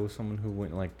is. There was someone who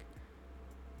went like,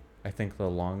 I think the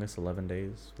longest 11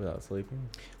 days without sleeping.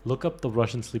 Look up the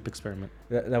Russian sleep experiment.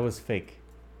 That was fake.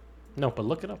 No, but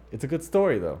look it up. It's a good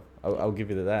story though. I'll give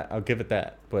you that. I'll give it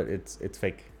that. But it's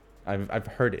fake. I've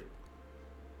heard it.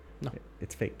 No.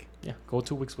 It's fake. Yeah. Go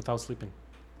 2 weeks without sleeping.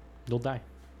 You'll die.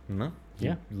 No.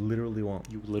 Yeah. You literally won't.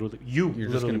 You're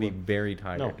just gonna be will. very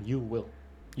tired. No, you will.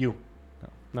 You. No.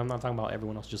 No, I'm not talking about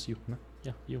everyone else. Just you. No.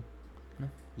 Yeah, you. No.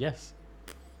 Yes.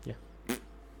 Yeah.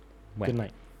 When? Good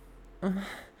night.